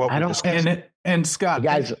 Those aren't what we discussed. And Scott,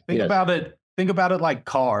 guys, think about it. Think about it like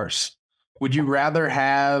cars. Would you rather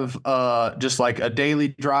have just like a daily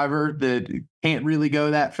driver that can't really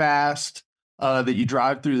go that fast that you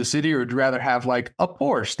drive through the city, or would you rather have like a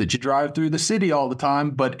Porsche that you drive through the city all the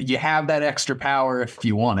time, but you have that extra power if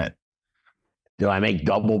you want it? Do I make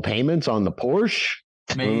double payments on the Porsche?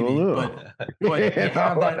 Maybe, but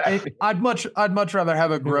have that, I'd much rather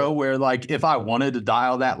have a grow where, like, if I wanted to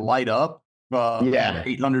dial that light up,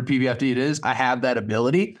 800 ppfd it is, I have that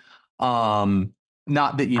ability.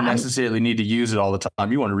 Not that you necessarily need to use it all the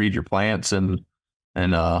time. You want to read your plants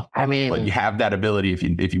but you have that ability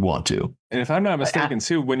if you want to. And if I'm not mistaken,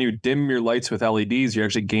 too, when you dim your lights with LEDs, you're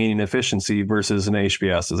actually gaining efficiency versus an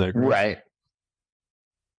HPS. Is that correct? Right.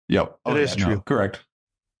 Yep. That is true. No, correct.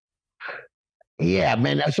 Yeah,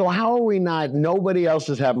 man. So how are we not? Nobody else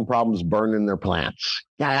is having problems burning their plants.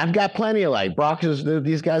 Yeah, I've got plenty of light.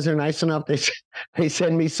 These guys are nice enough. They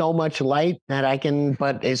send me so much light that I can.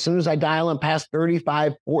 But as soon as I dial them past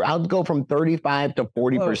 35, I'll go from 35 to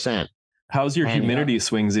 40%. How's your humidity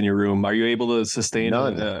swings in your room? Are you able to sustain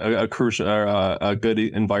a crucial, a good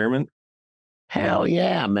environment? Hell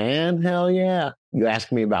yeah, man. Hell yeah. You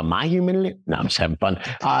ask me about my humidity? No, I'm just having fun.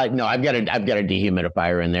 No, I've got a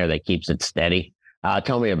dehumidifier in there that keeps it steady.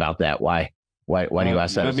 Tell me about that. Why do you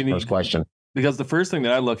ask that as the first question? Because the first thing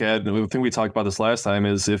that I look at, and I think we talked about this last time,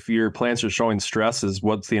 is if your plants are showing stress, is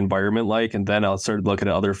what's the environment like? And then I'll start looking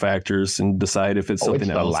at other factors and decide if it's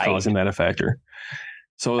something else causing that a factor.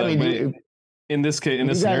 So in this case, in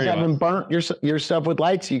this scenario, you guys haven't burnt your stuff with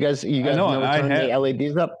lights. You guys never turned the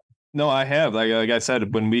LEDs up. No, I have. Like I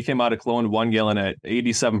said, when we came out of clone 1 gallon at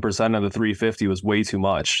 87% of the 350 was way too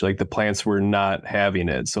much. Like the plants were not having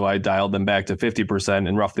it. So I dialed them back to 50%,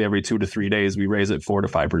 and roughly every 2 to 3 days, we raise it 4 to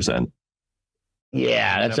 5%.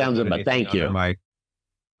 Yeah, that sounds about. Thank you.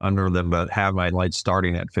 But have my lights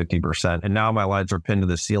starting at 50%. And now my lights are pinned to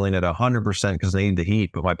the ceiling at 100% because they need the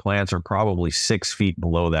heat. But my plants are probably 6 feet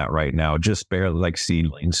below that right now, just barely, like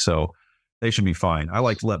seedlings. So they should be fine. I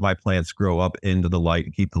like to let my plants grow up into the light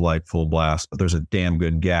and keep the light full blast, but there's a damn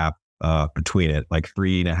good gap between it, like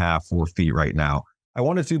 3.5, 4 feet right now. I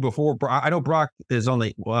wanted to before. I know Brock is on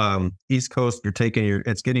the East Coast.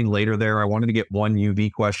 It's getting later there. I wanted to get one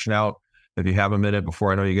UV question out. If you have a minute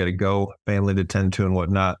before I know you got to go, family to tend to and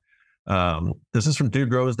whatnot. This is from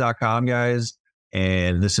dudegrows.com, guys.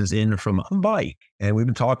 And this is in from Mike. And we've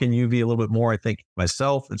been talking UV a little bit more. I think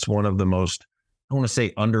myself, it's one of the most, I don't want to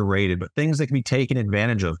say underrated, but things that can be taken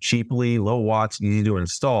advantage of cheaply, low watts, easy to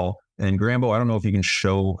install. And Grambo, I don't know if you can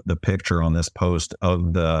show the picture on this post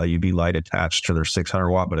of the UV light attached to their 600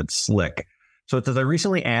 watt, but it's slick. So it says, I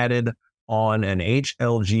recently added on an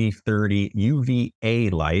HLG 30 UVA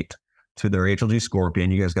light to their HLG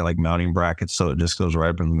Scorpion. You guys got like mounting brackets, so it just goes right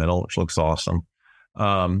up in the middle, which looks awesome.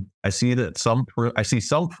 I see some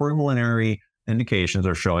preliminary indications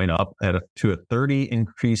are showing up to a 30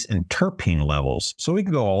 increase in terpene levels. So we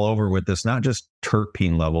can go all over with this, not just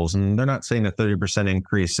terpene levels. And they're not saying a 30%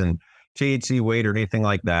 increase in THC weight or anything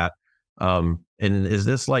like that. And is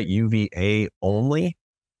this like UVA only?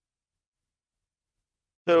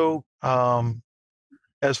 So,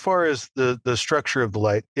 as far as the structure of the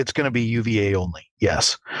light, it's going to be UVA only.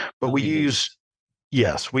 Yes. But we use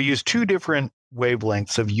 2 different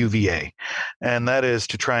wavelengths of UVA, and that is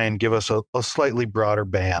to try and give us a slightly broader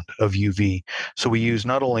band of UV. So we use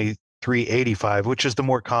not only 385, which is the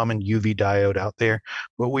more common UV diode out there,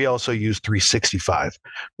 but we also use 365,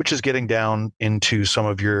 which is getting down into some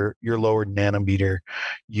of your lower nanometer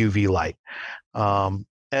UV light.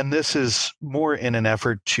 And this is more in an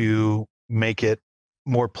effort to make it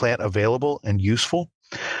more plant available and useful.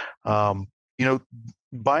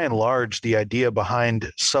 By and large, the idea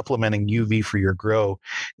behind supplementing UV for your grow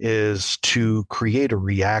is to create a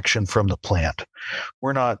reaction from the plant.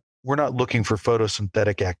 We're not looking for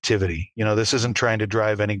photosynthetic activity. This isn't trying to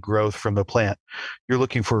drive any growth from the plant. You're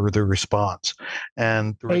looking for the response.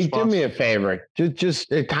 And do me a favor,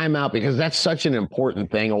 just time out, because that's such an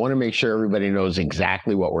important thing. I want to make sure everybody knows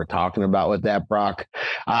exactly what we're talking about with that, Brock.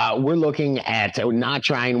 We're looking at not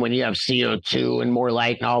trying, when you have CO2 and more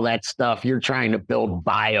light and all that stuff, you're trying to build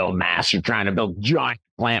biomass. You're trying to build giant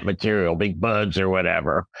plant material, big buds or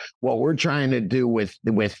whatever. What we're trying to do with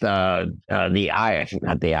the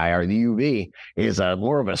UV is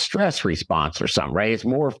more of a stress response or something, right? It's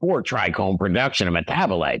more for trichome production of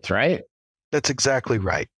metabolites, right? That's exactly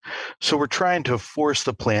right. So we're trying to force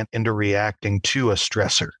the plant into reacting to a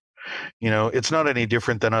stressor. It's not any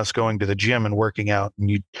different than us going to the gym and working out, and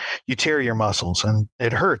you tear your muscles and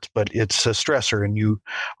it hurts, but it's a stressor and you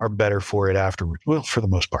are better for it afterwards. Well, for the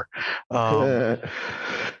most part.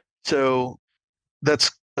 So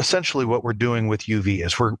that's essentially what we're doing with UV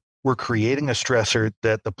is we're creating a stressor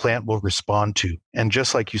that the plant will respond to. And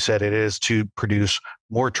just like you said, it is to produce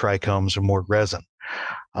more trichomes or more resin.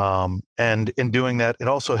 And in doing that, it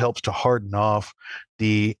also helps to harden off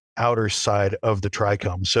the outer side of the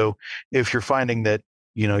trichome. So if you're finding that,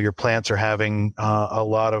 your plants are having a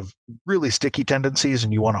lot of really sticky tendencies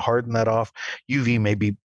and you want to harden that off, UV may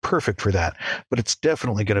be perfect for that, but it's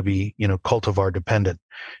definitely going to be, cultivar dependent.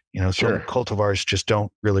 Some cultivars just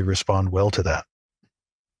don't really respond well to that.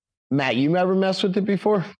 Matt, you ever messed with it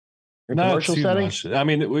before? Not commercial settings? I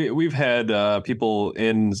mean, we've had people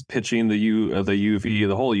in pitching the UV,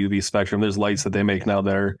 the whole UV spectrum. There's lights that they make now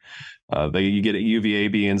that are you get UVA,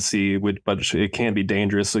 B, and C, but it can be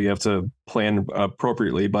dangerous, so you have to plan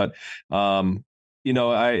appropriately. But I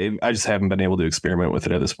just haven't been able to experiment with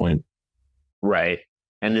it at this point. Right,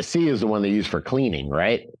 and the C is the one they use for cleaning,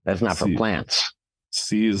 right? That's not for plants.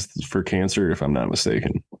 C is for cancer, if I'm not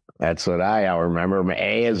mistaken. That's what I remember.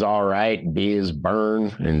 A is all right, B is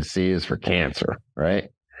burn, and C is for cancer, right?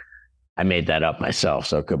 I made that up myself,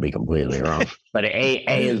 so it could be completely wrong. But A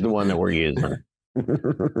is the one that we're using.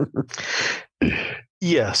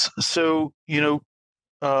 Yes. So,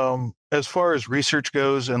 as far as research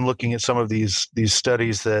goes and looking at some of these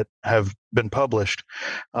studies that have been published,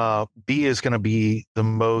 B is going to be the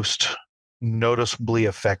most noticeably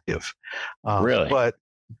effective. Really? But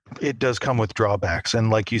it does come with drawbacks. And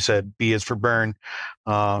like you said, B is for burn.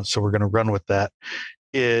 So we're going to run with that.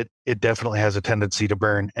 It definitely has a tendency to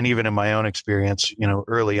burn. And even in my own experience,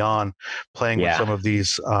 early on playing with some of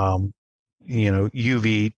these,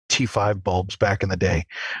 UV T5 bulbs back in the day,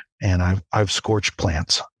 and I've scorched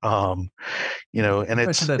plants, and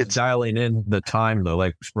it's dialing in the time though,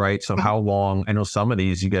 like, right. So how long, I know some of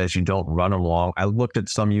these, you don't run them long. I looked at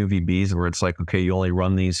some UVBs where it's like, okay, you only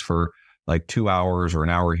run these for like 2 hours or an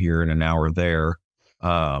hour here and an hour there.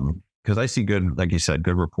 Because I see good, like you said,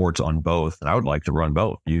 good reports on both. And I would like to run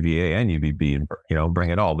both UVA and UVB and,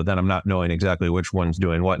 bring it all. But then I'm not knowing exactly which one's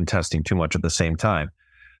doing what and testing too much at the same time.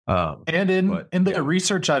 And in the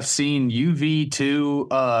research I've seen,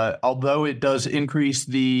 UV2, although it does increase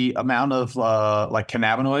the amount of like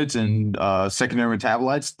cannabinoids and secondary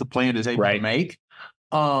metabolites the plant is able to make,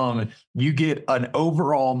 you get an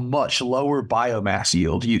overall much lower biomass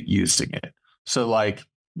yield using it. So like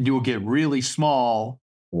you will get really small,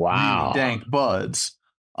 really dank buds.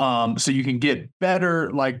 So you can get better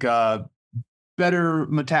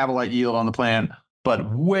metabolite yield on the plant,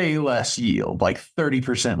 but way less yield, like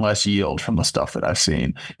 30% less yield from the stuff that I've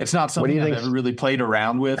seen. It's not something I've ever really played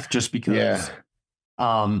around with, just because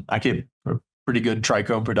I get pretty good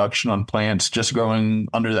trichome production on plants just growing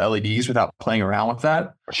under the LEDs without playing around with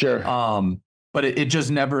that. Sure. But it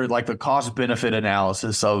just never, like, the cost benefit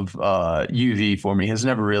analysis of UV for me has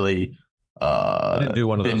never really didn't do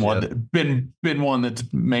one of those been one that's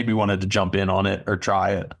made me wanted to jump in on it or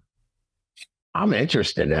try it. I'm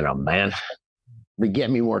interested in them, man. But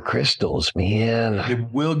get me more crystals, man.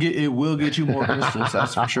 It will get you more crystals,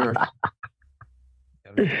 that's for sure.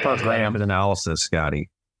 Per gram analysis, Scotty.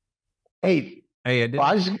 Hey, I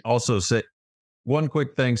did also say one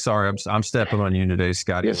quick thing. Sorry, I'm stepping on you today,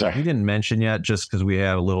 Scotty. Yes, sir. We didn't mention yet, just because we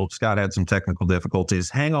had Scott had some technical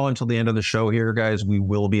difficulties. Hang on until the end of the show here, guys. We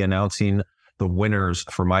will be announcing the winners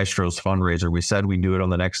for Maestro's fundraiser. We said we'd do it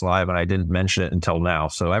on the next live, and I didn't mention it until now.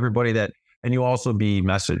 So everybody and you also be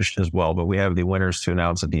messaged as well, but we have the winners to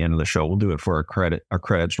announce at the end of the show. We'll do it for our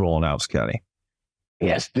credits rolling out, Scotty.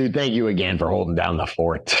 Yes, dude. Thank you again for holding down the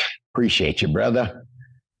fort. Appreciate you, brother.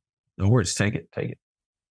 No worries. Take it.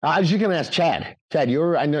 I was just going to ask Chad. Chad,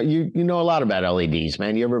 I know you know a lot about LEDs,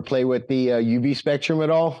 man. You ever play with the UV spectrum at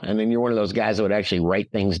all? And then you're one of those guys that would actually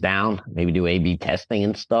write things down, maybe do A/B testing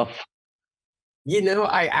and stuff.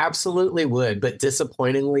 I absolutely would, but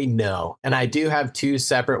disappointingly, no. And I do have 2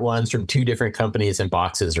 separate ones from 2 different companies and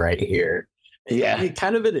boxes right here. Yeah.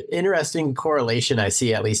 Kind of an interesting correlation I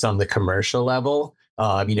see, at least on the commercial level.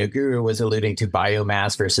 Guru was alluding to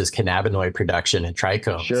biomass versus cannabinoid production and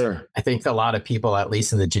trichomes. Sure. I think a lot of people, at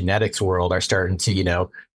least in the genetics world, are starting to,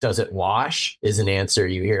 does it wash is an answer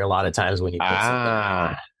you hear a lot of times when you put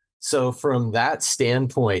something. So from that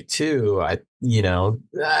standpoint too, it stands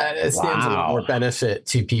a little more benefit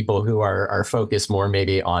to people who are focused more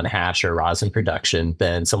maybe on hash or rosin production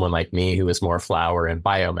than someone like me who is more flower and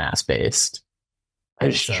biomass based.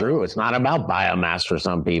 It's true. It's not about biomass for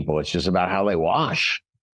some people. It's just about how they wash.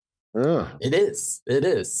 It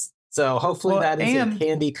is. So hopefully that is a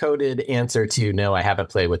candy coated answer to no, I haven't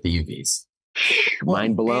played with the UVs.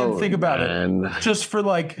 Mind blown. And think about it. Just for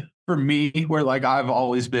me, where like I've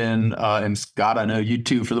always been, and Scott, I know you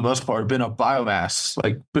too, for the most part, been a biomass,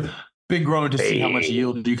 like been growing to see how much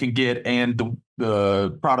yield you can get and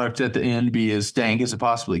the product at the end be as dank as it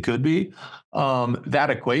possibly could be. That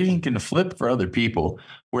equation can flip for other people,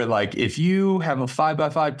 where like if you have a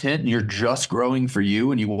 5x5 tent and you're just growing for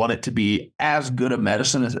you and you want it to be as good a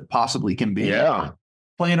medicine as it possibly can be. Yeah.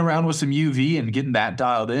 Playing around with some UV and getting that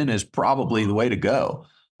dialed in is probably the way to go.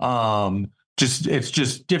 It's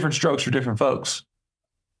just different strokes for different folks.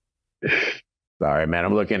 Sorry, man.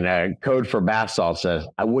 I'm looking at Code for Bath Salt says,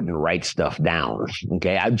 I wouldn't write stuff down.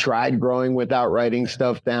 Okay. I've tried growing without writing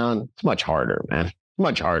stuff down. It's much harder, man.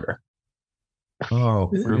 Much harder. Oh,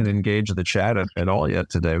 we didn't engage the chat at all yet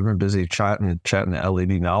today. We've been busy chatting the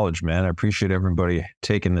LED knowledge, man. I appreciate everybody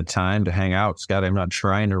taking the time to hang out. Scott, I'm not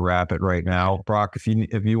trying to wrap it right now. Brock, if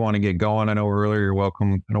you want to get going, I know earlier you're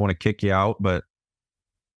welcome. I don't want to kick you out, but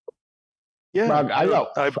yeah, Brock,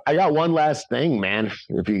 I got one last thing, man.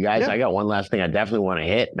 If you guys, I got one last thing I definitely want to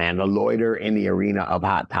hit, man. The loiter in the arena of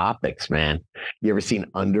hot topics, man. You ever seen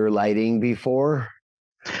underlighting before?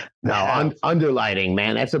 No, underlighting,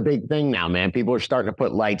 man. That's a big thing now, man. People are starting to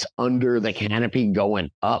put lights under the canopy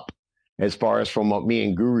going up. As far as from what me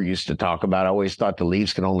and Guru used to talk about, I always thought the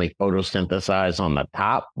leaves can only photosynthesize on the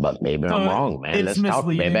top, but maybe I'm wrong, man. Let's talk,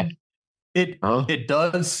 baby. It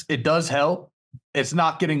does help. It's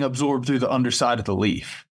not getting absorbed through the underside of the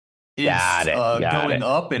leaf. It's going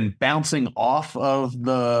up and bouncing off of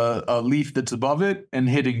the leaf that's above it and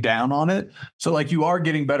hitting down on it. So like you are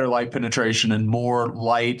getting better light penetration and more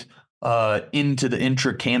light into the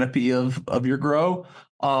intra canopy of your grow.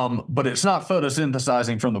 But it's not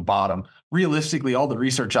photosynthesizing from the bottom. Realistically, all the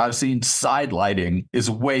research I've seen, side lighting is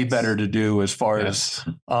way better to do as far as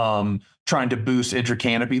trying to boost intra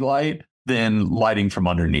canopy light than lighting from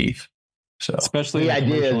underneath. So especially the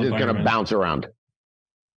idea is it's going to bounce around.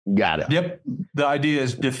 Got it. Yep. The idea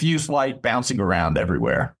is diffuse light bouncing around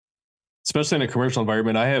everywhere. Especially in a commercial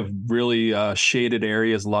environment, I have really shaded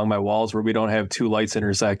areas along my walls where we don't have two lights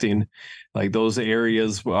intersecting. Like those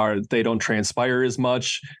areas they don't transpire as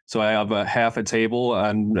much. So I have half a table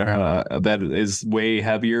and that is way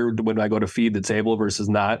heavier when I go to feed the table versus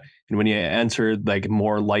not. And when you enter like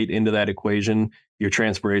more light into that equation, your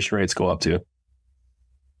transpiration rates go up too.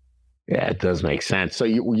 Yeah, it does make sense. So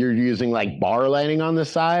you're using like bar lighting on the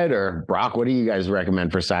side, or Brock, what do you guys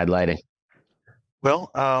recommend for side lighting?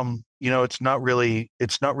 Well, it's not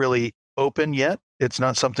really open yet. It's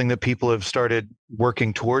not something that people have started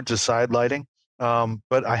working towards as side lighting.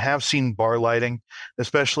 But I have seen bar lighting,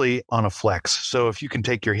 especially on a flex. So if you can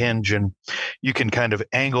take your hinge and you can kind of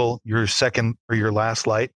angle your second or your last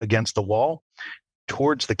light against the wall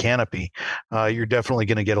towards the canopy, you're definitely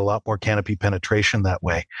going to get a lot more canopy penetration that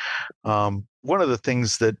way. One of the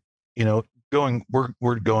things that,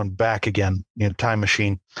 we're going back again, time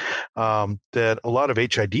machine, that a lot of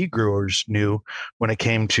HID growers knew when it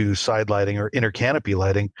came to side lighting or inner canopy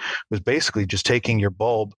lighting was basically just taking your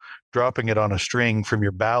bulb, dropping it on a string from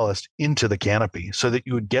your ballast into the canopy so that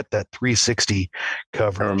you would get that 360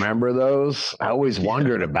 coverage. Remember those? I always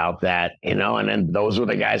wondered about that, and then those were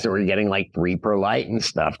the guys that were getting like 3 per light and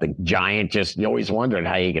stuff. The giant, you always wondered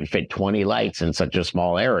how you could fit 20 lights in such a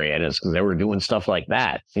small area. And it's because they were doing stuff like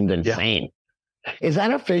that. It seemed insane. Is that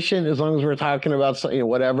efficient as long as we're talking about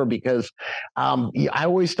whatever? Because I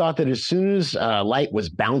always thought that as soon as light was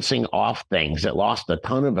bouncing off things, it lost a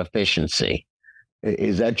ton of efficiency.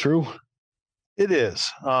 Is that true? It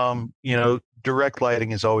is. Direct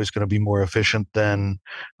lighting is always going to be more efficient than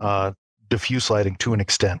diffuse lighting to an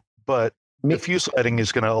extent, but diffuse lighting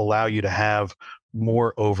is going to allow you to have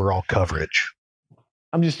more overall coverage.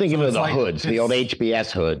 I'm just thinking of the hoods, the old HBS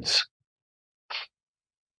hoods.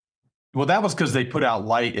 Well, that was because they put out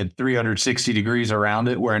light at 360 degrees around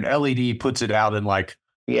it, where an LED puts it out in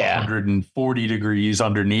 140 degrees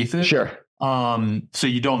underneath it. Sure. So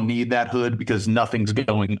you don't need that hood because nothing's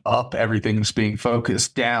going up. Everything's being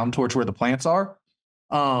focused down towards where the plants are.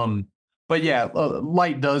 But yeah,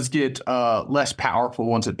 light does get less powerful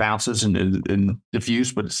once it bounces and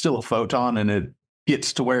diffuse, but it's still a photon and it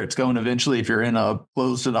gets to where it's going eventually if you're in a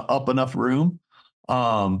closed and up enough room.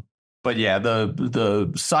 But yeah,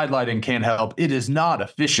 the side lighting can help. It is not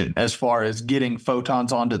efficient as far as getting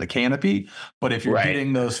photons onto the canopy, but if you're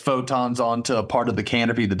getting those photons onto a part of the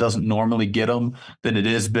canopy that doesn't normally get them, then it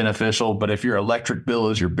is beneficial. But if your electric bill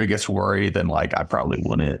is your biggest worry, then I probably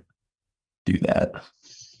wouldn't do that.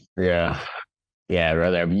 Yeah. Yeah, I'd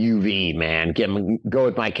rather have UV, man. Go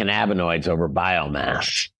with my cannabinoids over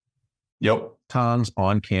biomass. Yep. Photons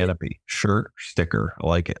on canopy. Shirt, sticker. I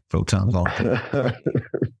like it. Photons on canopy.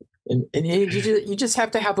 And you just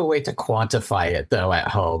have to have a way to quantify it though at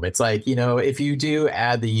home. It's like, if you do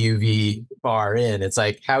add the UV bar in, it's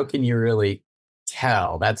like, how can you really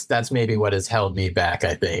tell? That's maybe what has held me back,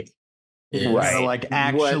 I think. Right. Like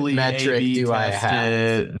actually what metric A/B do I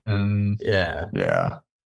have? Yeah.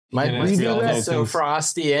 My field is so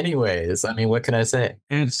frosty anyways. I mean, what can I say?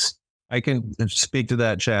 I can speak to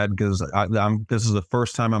that, Chad, because this is the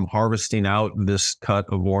first time I'm harvesting out this cut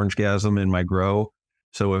of orange gasm in my grow.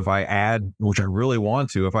 So if I add, which I really want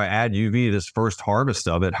to, if I add UV to this first harvest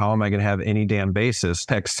of it, how am I going to have any damn basis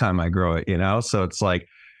next time I grow it, So it's like,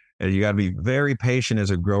 you got to be very patient as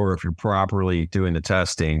a grower if you're properly doing the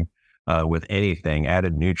testing with anything,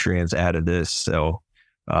 added nutrients, added this. So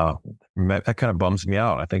that kind of bums me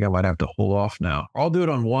out. I think I might have to hold off now. I'll do it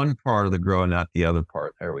on one part of the grow and not the other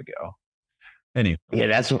part. There we go. Anyway. Yeah,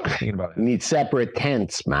 that's what thinking about it. You need separate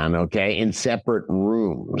tents, man. Okay. In separate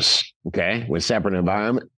rooms. Okay. With separate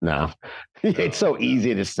environment. No, it's so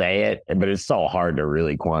easy to say it, but it's so hard to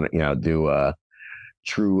really do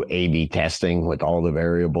true A/B testing with all the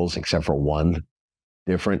variables except for one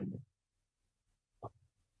different.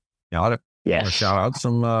 Yeah. Yes. Shout out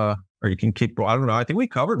some, or you can keep, I don't know. I think we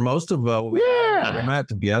covered most of what we had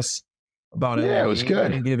to guess about it. Yeah, it was good. I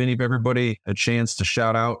didn't give everybody a chance to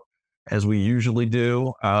shout out as we usually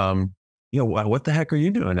do. What the heck are you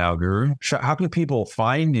doing now, Guru? How can people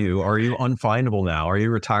find you? Are you unfindable now? Are you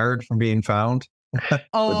retired from being found?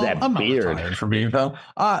 I'm beard. Not retired from being found.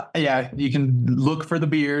 Yeah, you can look for the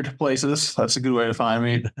beard places. That's a good way to find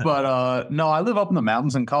me. But no, I live up in the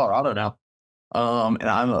mountains in Colorado now. And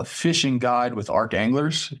I'm a fishing guide with Arc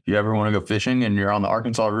Anglers. If you ever want to go fishing and you're on the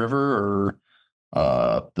Arkansas River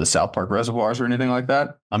or the South Park reservoirs or anything like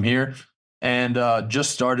that, I'm here. And just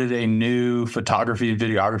started a new photography and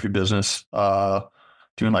videography business,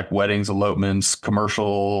 doing like weddings, elopements,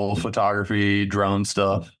 commercial photography, drone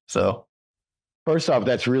stuff. So first off,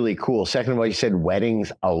 that's really cool. Second of all, you said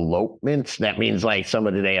weddings, elopements. That means like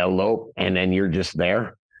somebody, they elope and then you're just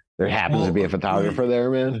there. There happens to be a photographer there,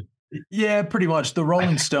 man. Yeah, pretty much. The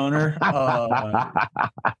Rolling Stoner.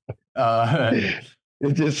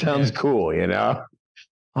 It just sounds cool,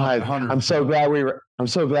 I'm so glad we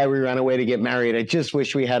ran away to get married. I just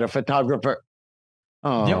wish we had a photographer.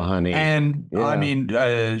 Oh, yep. Honey. And I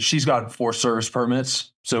mean, she's got 4 service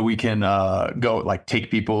permits, so we can go take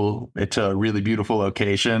people to a really beautiful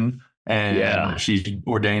location. And she's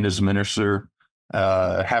ordained as a minister.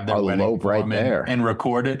 Have their wedding right there and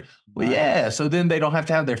record it. Well, yeah. So then they don't have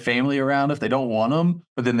to have their family around if they don't want them,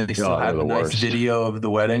 but then they still have a nice video of the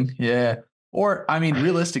wedding. Yeah. Or, I mean,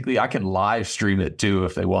 realistically, I can live stream it too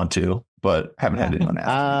if they want to, but haven't had anyone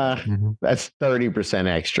ask. That's 30%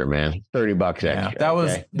 extra, man. $30 extra. Yeah, that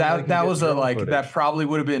was that probably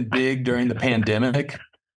would have been big during the pandemic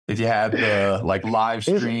if you had the live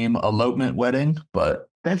stream elopement wedding, but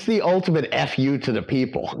that's the ultimate FU to the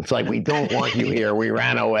people. It's like, we don't want you here. We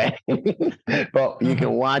ran away. But you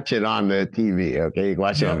can watch it on the TV. Okay. You can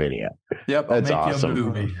watch it on video. Yep. That's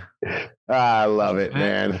awesome. I love it,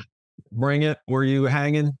 man. Bring it. Were you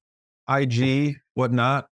hanging? IG,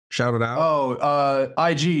 whatnot? Shout it out.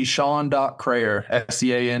 IG, Sean.Krayer,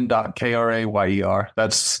 SEAN.KRAYER.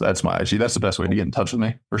 That's my IG. That's the best way to get in touch with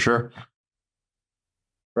me, for sure.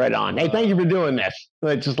 Right on. Hey, thank you for doing this.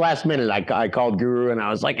 Just last minute, I called Guru and I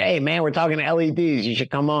was like, hey, man, we're talking LEDs. You should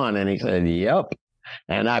come on. And he said, yep.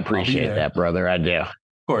 And I appreciate that, brother. I do. Of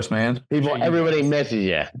course, man. Everybody misses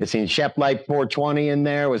you. I seen Chef Light 420 in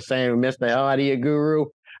there was saying we missed the hell out of you, Guru.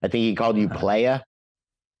 I think he called you playa.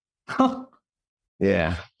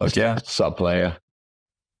 Yeah. Okay. Sup, playa.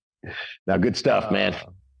 Now, good stuff, man.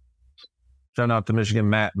 Shout out to Michigan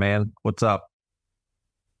Matt, man. What's up?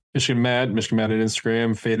 Michigan Matt on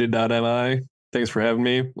Instagram, faded.mi. Thanks for having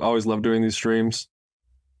me. Always love doing these streams.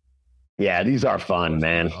 Yeah, these are fun,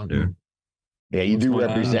 man. Dude. Yeah, you do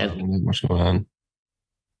represent. What's going on?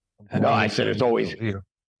 No, I said it's always good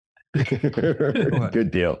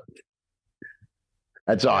deal.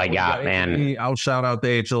 That's all I got, man. I'll shout out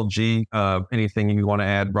the HLG. Anything you want to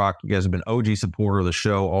add, Brock? You guys have been OG supporter of the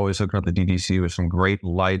show. Always hooking up the DDC with some great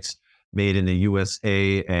lights made in the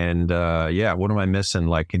USA. And what am I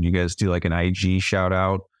missing? Can you guys do an IG shout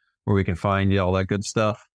out where we can find you, all that good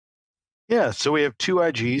stuff? Yeah, so we have 2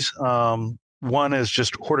 IGs. One is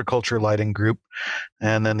just Horticulture Lighting Group,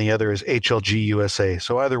 and then the other is HLG USA.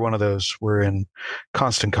 So either one of those we're in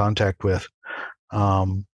constant contact with.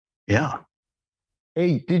 Yeah.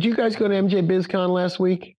 Hey, did you guys go to MJ BizCon last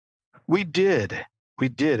week? We did.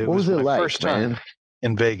 It was my like, first time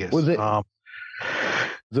in Vegas. Was it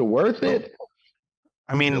worth it?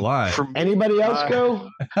 I mean, for anybody else go?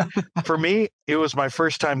 For me, it was my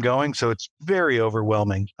first time going, so it's very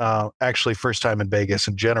overwhelming. Actually, first time in Vegas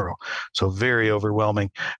in general, so very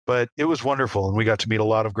overwhelming. But it was wonderful, and we got to meet a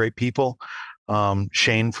lot of great people.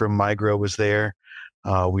 Shane from Migro was there.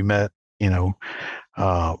 We met,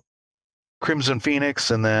 Crimson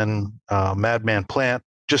Phoenix, and then Madman Plant.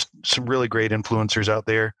 Just some really great influencers out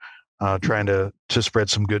there, trying to spread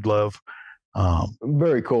some good love.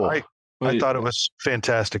 Very cool. I thought it was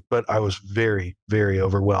fantastic, but I was very, very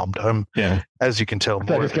overwhelmed. As you can tell,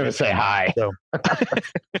 I was going to say hi. So.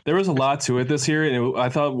 There was a lot to it this year, and I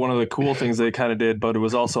thought one of the cool things they kind of did, but it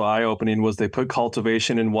was also eye-opening, was they put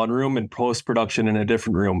cultivation in one room and post-production in a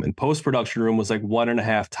different room. And post-production room was like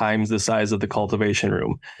 1.5 times the size of the cultivation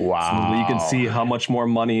room. Wow. So you can see how much more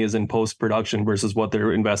money is in post-production versus what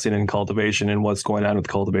they're investing in cultivation and what's going on with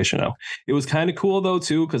cultivation now. It was kind of cool, though,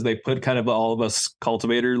 too, because they put kind of all of us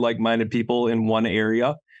cultivator like-minded people in one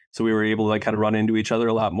area. So we were able to like kind of run into each other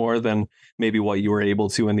a lot more than maybe what you were able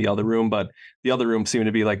to in the other room. But the other room seemed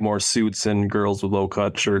to be like more suits and girls with low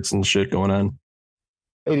cut shirts and shit going on.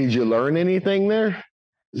 Hey, did you learn anything there?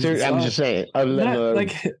 I'm just saying. I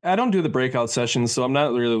don't do the breakout sessions, so I'm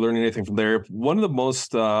not really learning anything from there. One of the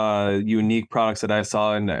most unique products that I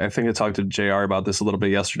saw, and I think I talked to JR about this a little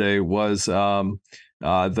bit yesterday, was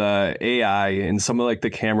the AI and some of like the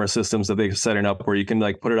camera systems that they're setting up where you can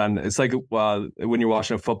like put it on. It's like when you're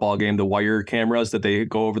watching a football game, the wire cameras that they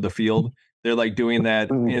go over the field. They're like doing that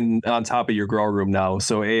on top of your grow room now.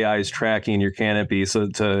 So AI is tracking your canopy so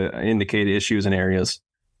to indicate issues in areas.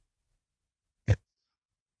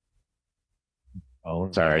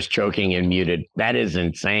 Oh, sorry, I was choking and muted. That is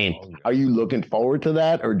insane. Are you looking forward to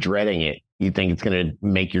that or dreading it? You think it's going to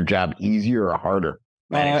make your job easier or harder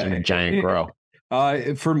managing a giant grow?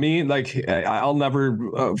 For me, like I'll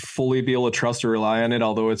never fully be able to trust or rely on it,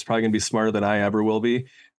 although it's probably going to be smarter than I ever will be.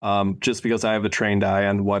 Just because I have a trained eye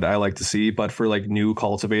on what I like to see. But for like new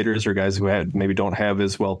cultivators or guys who maybe don't have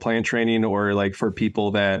as well plant training, or like for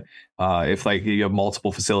people that if like you have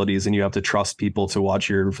multiple facilities and you have to trust people to watch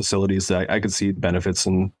your facilities, I could see benefits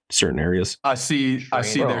in certain areas. I see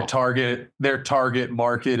their target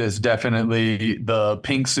market is definitely the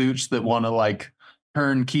pink suits that want to like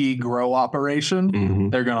turnkey grow operation. Mm-hmm.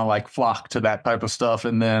 They're gonna like flock to that type of stuff,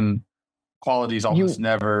 and then quality's almost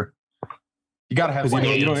never. You gotta have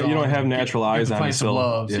you don't have natural eyes on it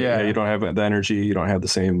still. Yeah, you don't have the energy. You don't have the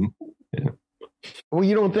same. Yeah. Well,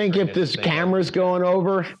 you don't think if this camera's going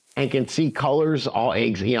over and can see colors, all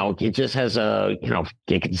eggs, it just has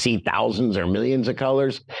it can see thousands or millions of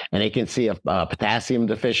colors, and it can see a potassium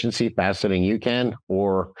deficiency faster than you can,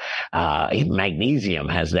 or magnesium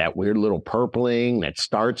has that weird little purpling that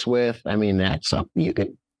starts with. I mean, that's something you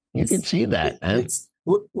can see that. It's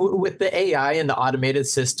with the AI and the automated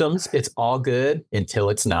systems, it's all good until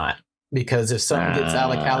it's not. Because if something gets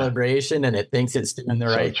out of calibration and it thinks it's doing the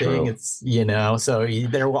right thing, it's, so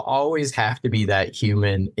there will always have to be that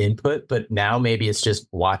human input. But now maybe it's just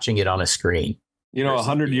watching it on a screen.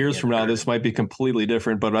 100 years from now, this might be completely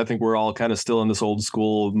different. But I think we're all kind of still in this old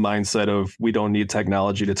school mindset of we don't need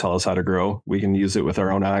technology to tell us how to grow. We can use it with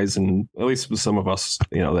our own eyes. And at least with some of us,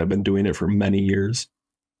 that have been doing it for many years.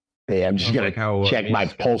 Hey, I'm just going to check my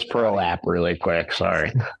Pulse Pro app really quick.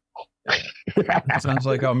 Sorry. Sounds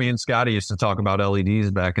like how me and Scotty used to talk about LEDs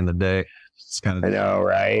back in the day. It's kind of, I know,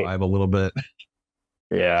 right? I have a little bit.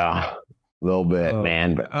 Yeah, a little bit,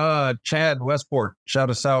 man. Chad Westport, shout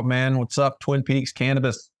us out, man. What's up, Twin Peaks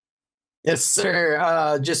Cannabis? Yes,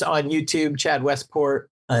 sir. Just on YouTube, Chad Westport,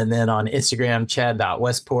 and then on Instagram,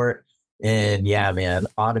 chad.westport. And yeah, man,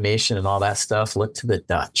 automation and all that stuff. Look to the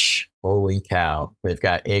Dutch. Holy cow. We've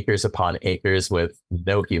got acres upon acres with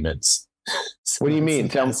no humans. What do you mean?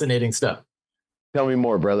 Fascinating stuff. Tell me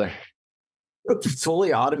more, brother. It's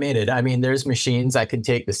fully automated. I mean, there's machines that can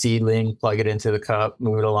take the seedling, plug it into the cup,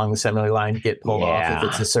 move it along the assembly line, get pulled off if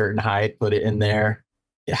it's a certain height, put it in there.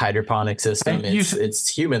 The hydroponic system. It's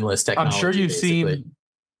humanless technology. I'm sure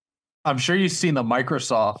you've seen the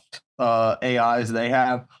Microsoft AIs they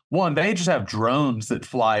have. One, they just have drones that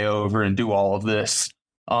fly over and do all of this.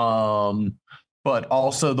 But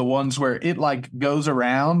also the ones where it like goes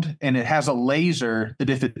around and it has a laser that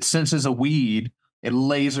if it senses a weed, it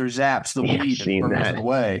laser zaps the weed and burns it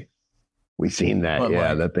away. We've seen that.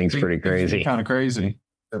 But that thing's pretty crazy. Kind of crazy.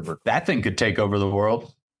 That thing could take over the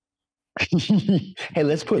world. Hey,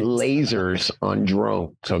 let's put lasers on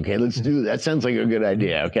drones. Okay, let's do that. Sounds like a good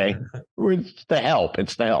idea. Okay, it's the help.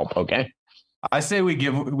 Okay, I say we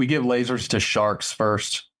give lasers to sharks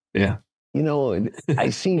first. Yeah. I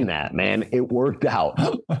seen that, man. It worked out.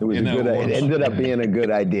 It was it ended up being a good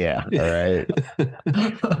idea. All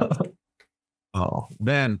right. Oh,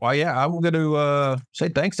 Ben, well, yeah, I'm going to say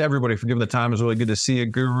thanks to everybody for giving the time. It was really good to see you,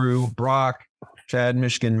 Guru, Brock, Chad,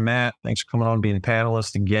 Michigan, Matt. Thanks for coming on and being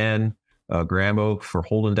panelists again. Grambo for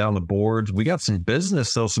holding down the boards. We got some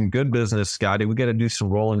business, though, some good business, Scotty. We got to do some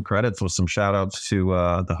rolling credits with some shout outs to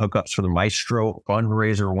the hookups for the Maestro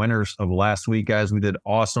fundraiser winners of last week, guys. We did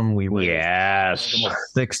awesome. We raised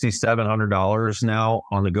 $6,700 now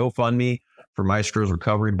on the GoFundMe for Maestro's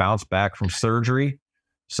recovery, bounce back from surgery.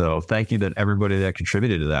 So thank you to everybody that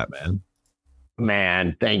contributed to that, man.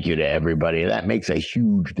 Man, thank you to everybody. That makes a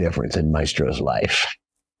huge difference in Maestro's life.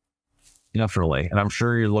 Definitely. And I'm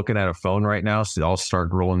sure you're looking at a phone right now, so I'll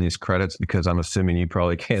start rolling these credits because I'm assuming you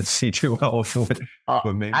probably can't see too well.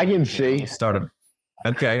 But maybe I can see.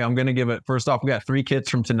 Okay, I'm going to give it. First off, we got 3 kits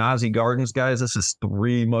from Tanazi Gardens, guys. This is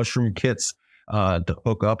 3 mushroom kits to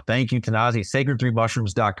hook up. Thank you, Tanazi.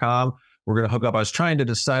 Sacred3mushrooms.com. We're going to hook up. I was trying to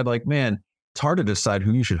decide, like, man, it's hard to decide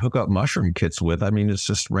who you should hook up mushroom kits with. I mean, it's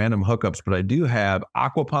just random hookups, but I do have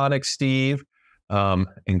Aquaponics Steve and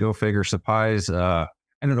go figure supplies.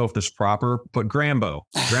 I don't know if this is proper, but Grambo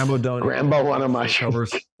donated. Grambo won a mushroom.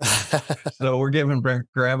 So we're giving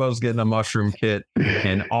Grambo's getting a mushroom kit,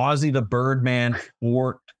 and Ozzy the Birdman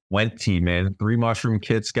 420, man, 3 mushroom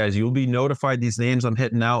kits, guys. You'll be notified. These names I'm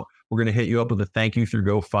hitting out. We're going to hit you up with a thank you through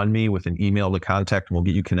GoFundMe with an email to contact, and we'll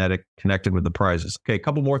get you connected with the prizes. Okay, a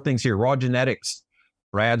couple more things here. Raw Genetics.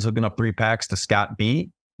 Brad's hooking up 3 packs to Scott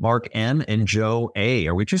B, Mark M, and Joe A.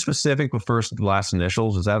 Are we too specific with first and last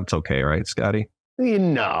initials? It's okay, right, Scotty?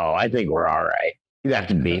 No, I think we're all right. You have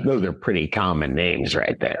to be. Those are pretty common names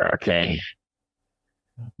right there. Okay.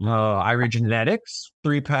 Irie Genetics,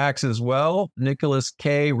 3 packs as well. Nicholas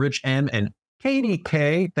K, Rich M, and Katie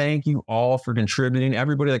K. Thank you all for contributing.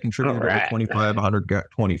 Everybody that contributed over $2,500 got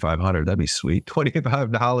 $2,500. That'd be sweet.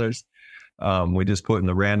 $25. We just put in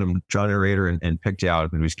the random generator and picked you out.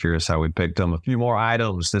 If anybody's curious how we picked them. A few more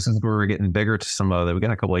items. This is where we're getting bigger to some of we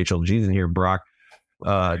got a couple HLGs in here, Brock.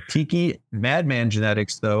 Tiki Madman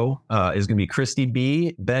Genetics, though, is going to be Christy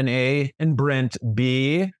B, Ben A, and Brent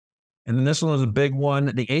B. And then this one was a big one,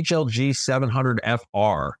 the HLG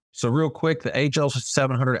 700FR. So real quick, the HLG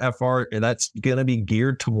 700FR, that's going to be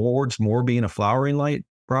geared towards more being a flowering light,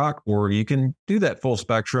 Brock, or you can do that full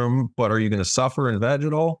spectrum, but are you going to suffer in veg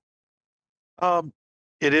at all?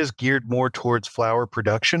 It is geared more towards flower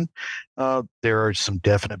production. There are some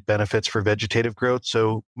definite benefits for vegetative growth.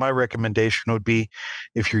 So my recommendation would be,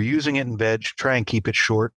 if you're using it in veg, try and keep it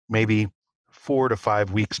short, maybe 4 to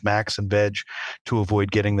 5 weeks max in veg, to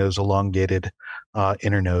avoid getting those elongated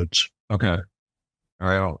internodes. Okay. All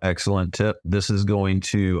right. Excellent tip. This is going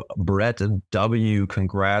to Brett W.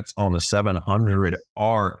 Congrats on the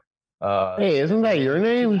 700R. Hey, isn't that your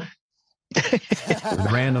name?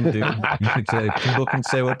 Random dude. You could say, people can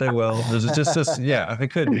say what they will. This is just yeah, it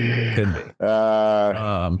could be.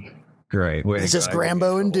 Great. It's just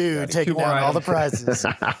Grambo and Dude taking down all the prizes.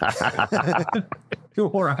 2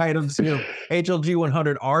 more items here. HLG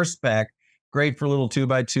 100R spec. Great for a little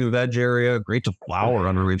 2x2 veg area. Great to flower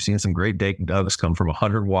under. We've seen some great Dake Doves come from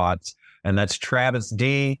 100 watts. And that's Travis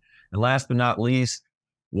D. And last but not least,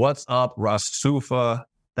 what's up, Rasufa?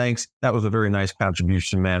 Thanks. That was a very nice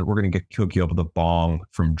contribution, man. We're going to hook you up with a bong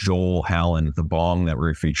from Joel Hallen, the bong that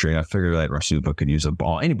we're featuring. I figured that Rasufa could use a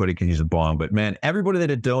bong. Anybody could use a bong, but man, everybody that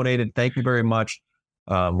had donated, thank you very much.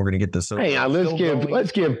 We're going to get this. Hey,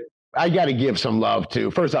 let's give. I got to give some love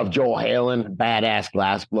to, first off, Joel Halen, badass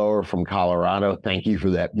glass blower from Colorado. Thank you for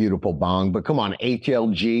that beautiful bong. But come on,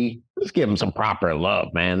 HLG, let's give them some proper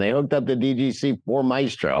love, man. They hooked up the DGC for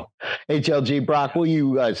Maestro. HLG, Brock, will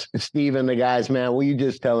you, Steve and the guys, man, will you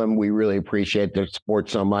just tell them we really appreciate their support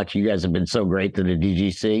so much? You guys have been so great to the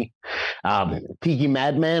DGC. Tiki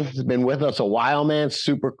Madman has been with us a while, man.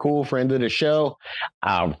 Super cool friend of the show.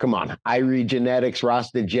 Come on, Irie Genetics,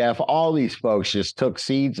 Rasta Jeff, all these folks just took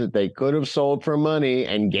seeds that they could have sold for money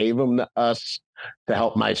and gave them to us to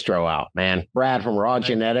help Maestro out, man. Brad from Raw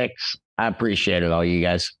Genetics, I appreciate it, all you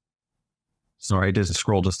guys. Sorry, I did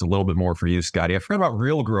scroll just a little bit more for you, Scotty. I forgot about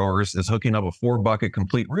Real Growers is hooking up a 4-bucket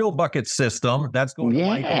complete real bucket system. That's going to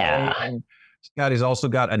Mike A. Scotty's also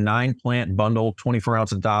got a 9-plant bundle, 24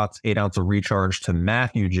 ounce of dots, 8 ounce of recharge to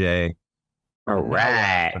Matthew J. All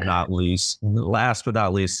right. Last but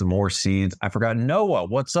not least, some more seeds. I forgot Noah.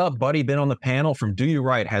 What's up, buddy? Been on the panel from Do You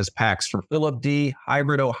Right. Has packs for Philip D,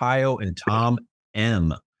 Hybrid Ohio, and Tom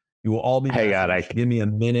M. You will all be. Hey, God, give me a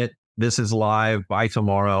minute. This is live by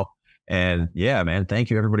tomorrow. And yeah, man,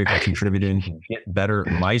 thank you everybody for contributing. Get better,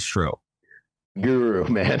 Maestro. Guru,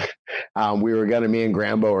 man. Me and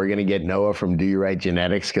Grambo were going to get Noah from Do You Right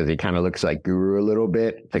Genetics because he kind of looks like Guru a little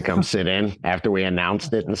bit to come sit in after we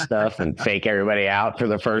announced it and stuff and fake everybody out for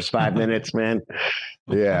the first 5 minutes, man.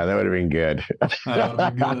 Yeah, that would have been good.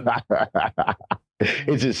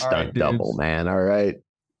 It's a stunt double, man. All right.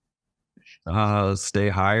 Stay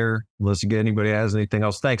higher unless you get anybody has anything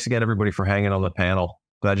else. Thanks again, everybody, for hanging on the panel.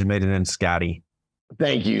 Glad you made it in, Scotty.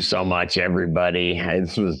 Thank you so much, everybody.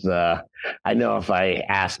 This was, I know if I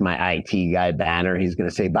asked my IT guy Banner, he's going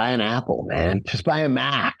to say, buy an Apple, man. Just buy a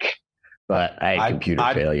Mac. But I had computer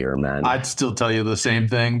failure, man. I'd still tell you the same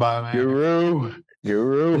thing, buy a Mac.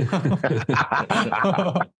 Guru.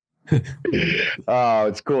 Oh,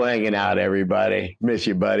 it's cool hanging out, everybody. Miss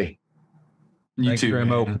you, buddy. Thanks, too,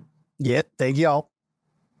 Grambo. Yeah, thank y'all.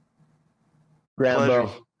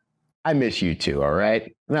 Grambo, I miss you too, all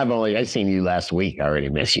right? And I seen you last week. I already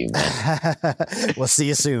miss you, man. We'll see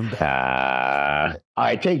you soon. All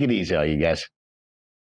right, take it easy, all you guys.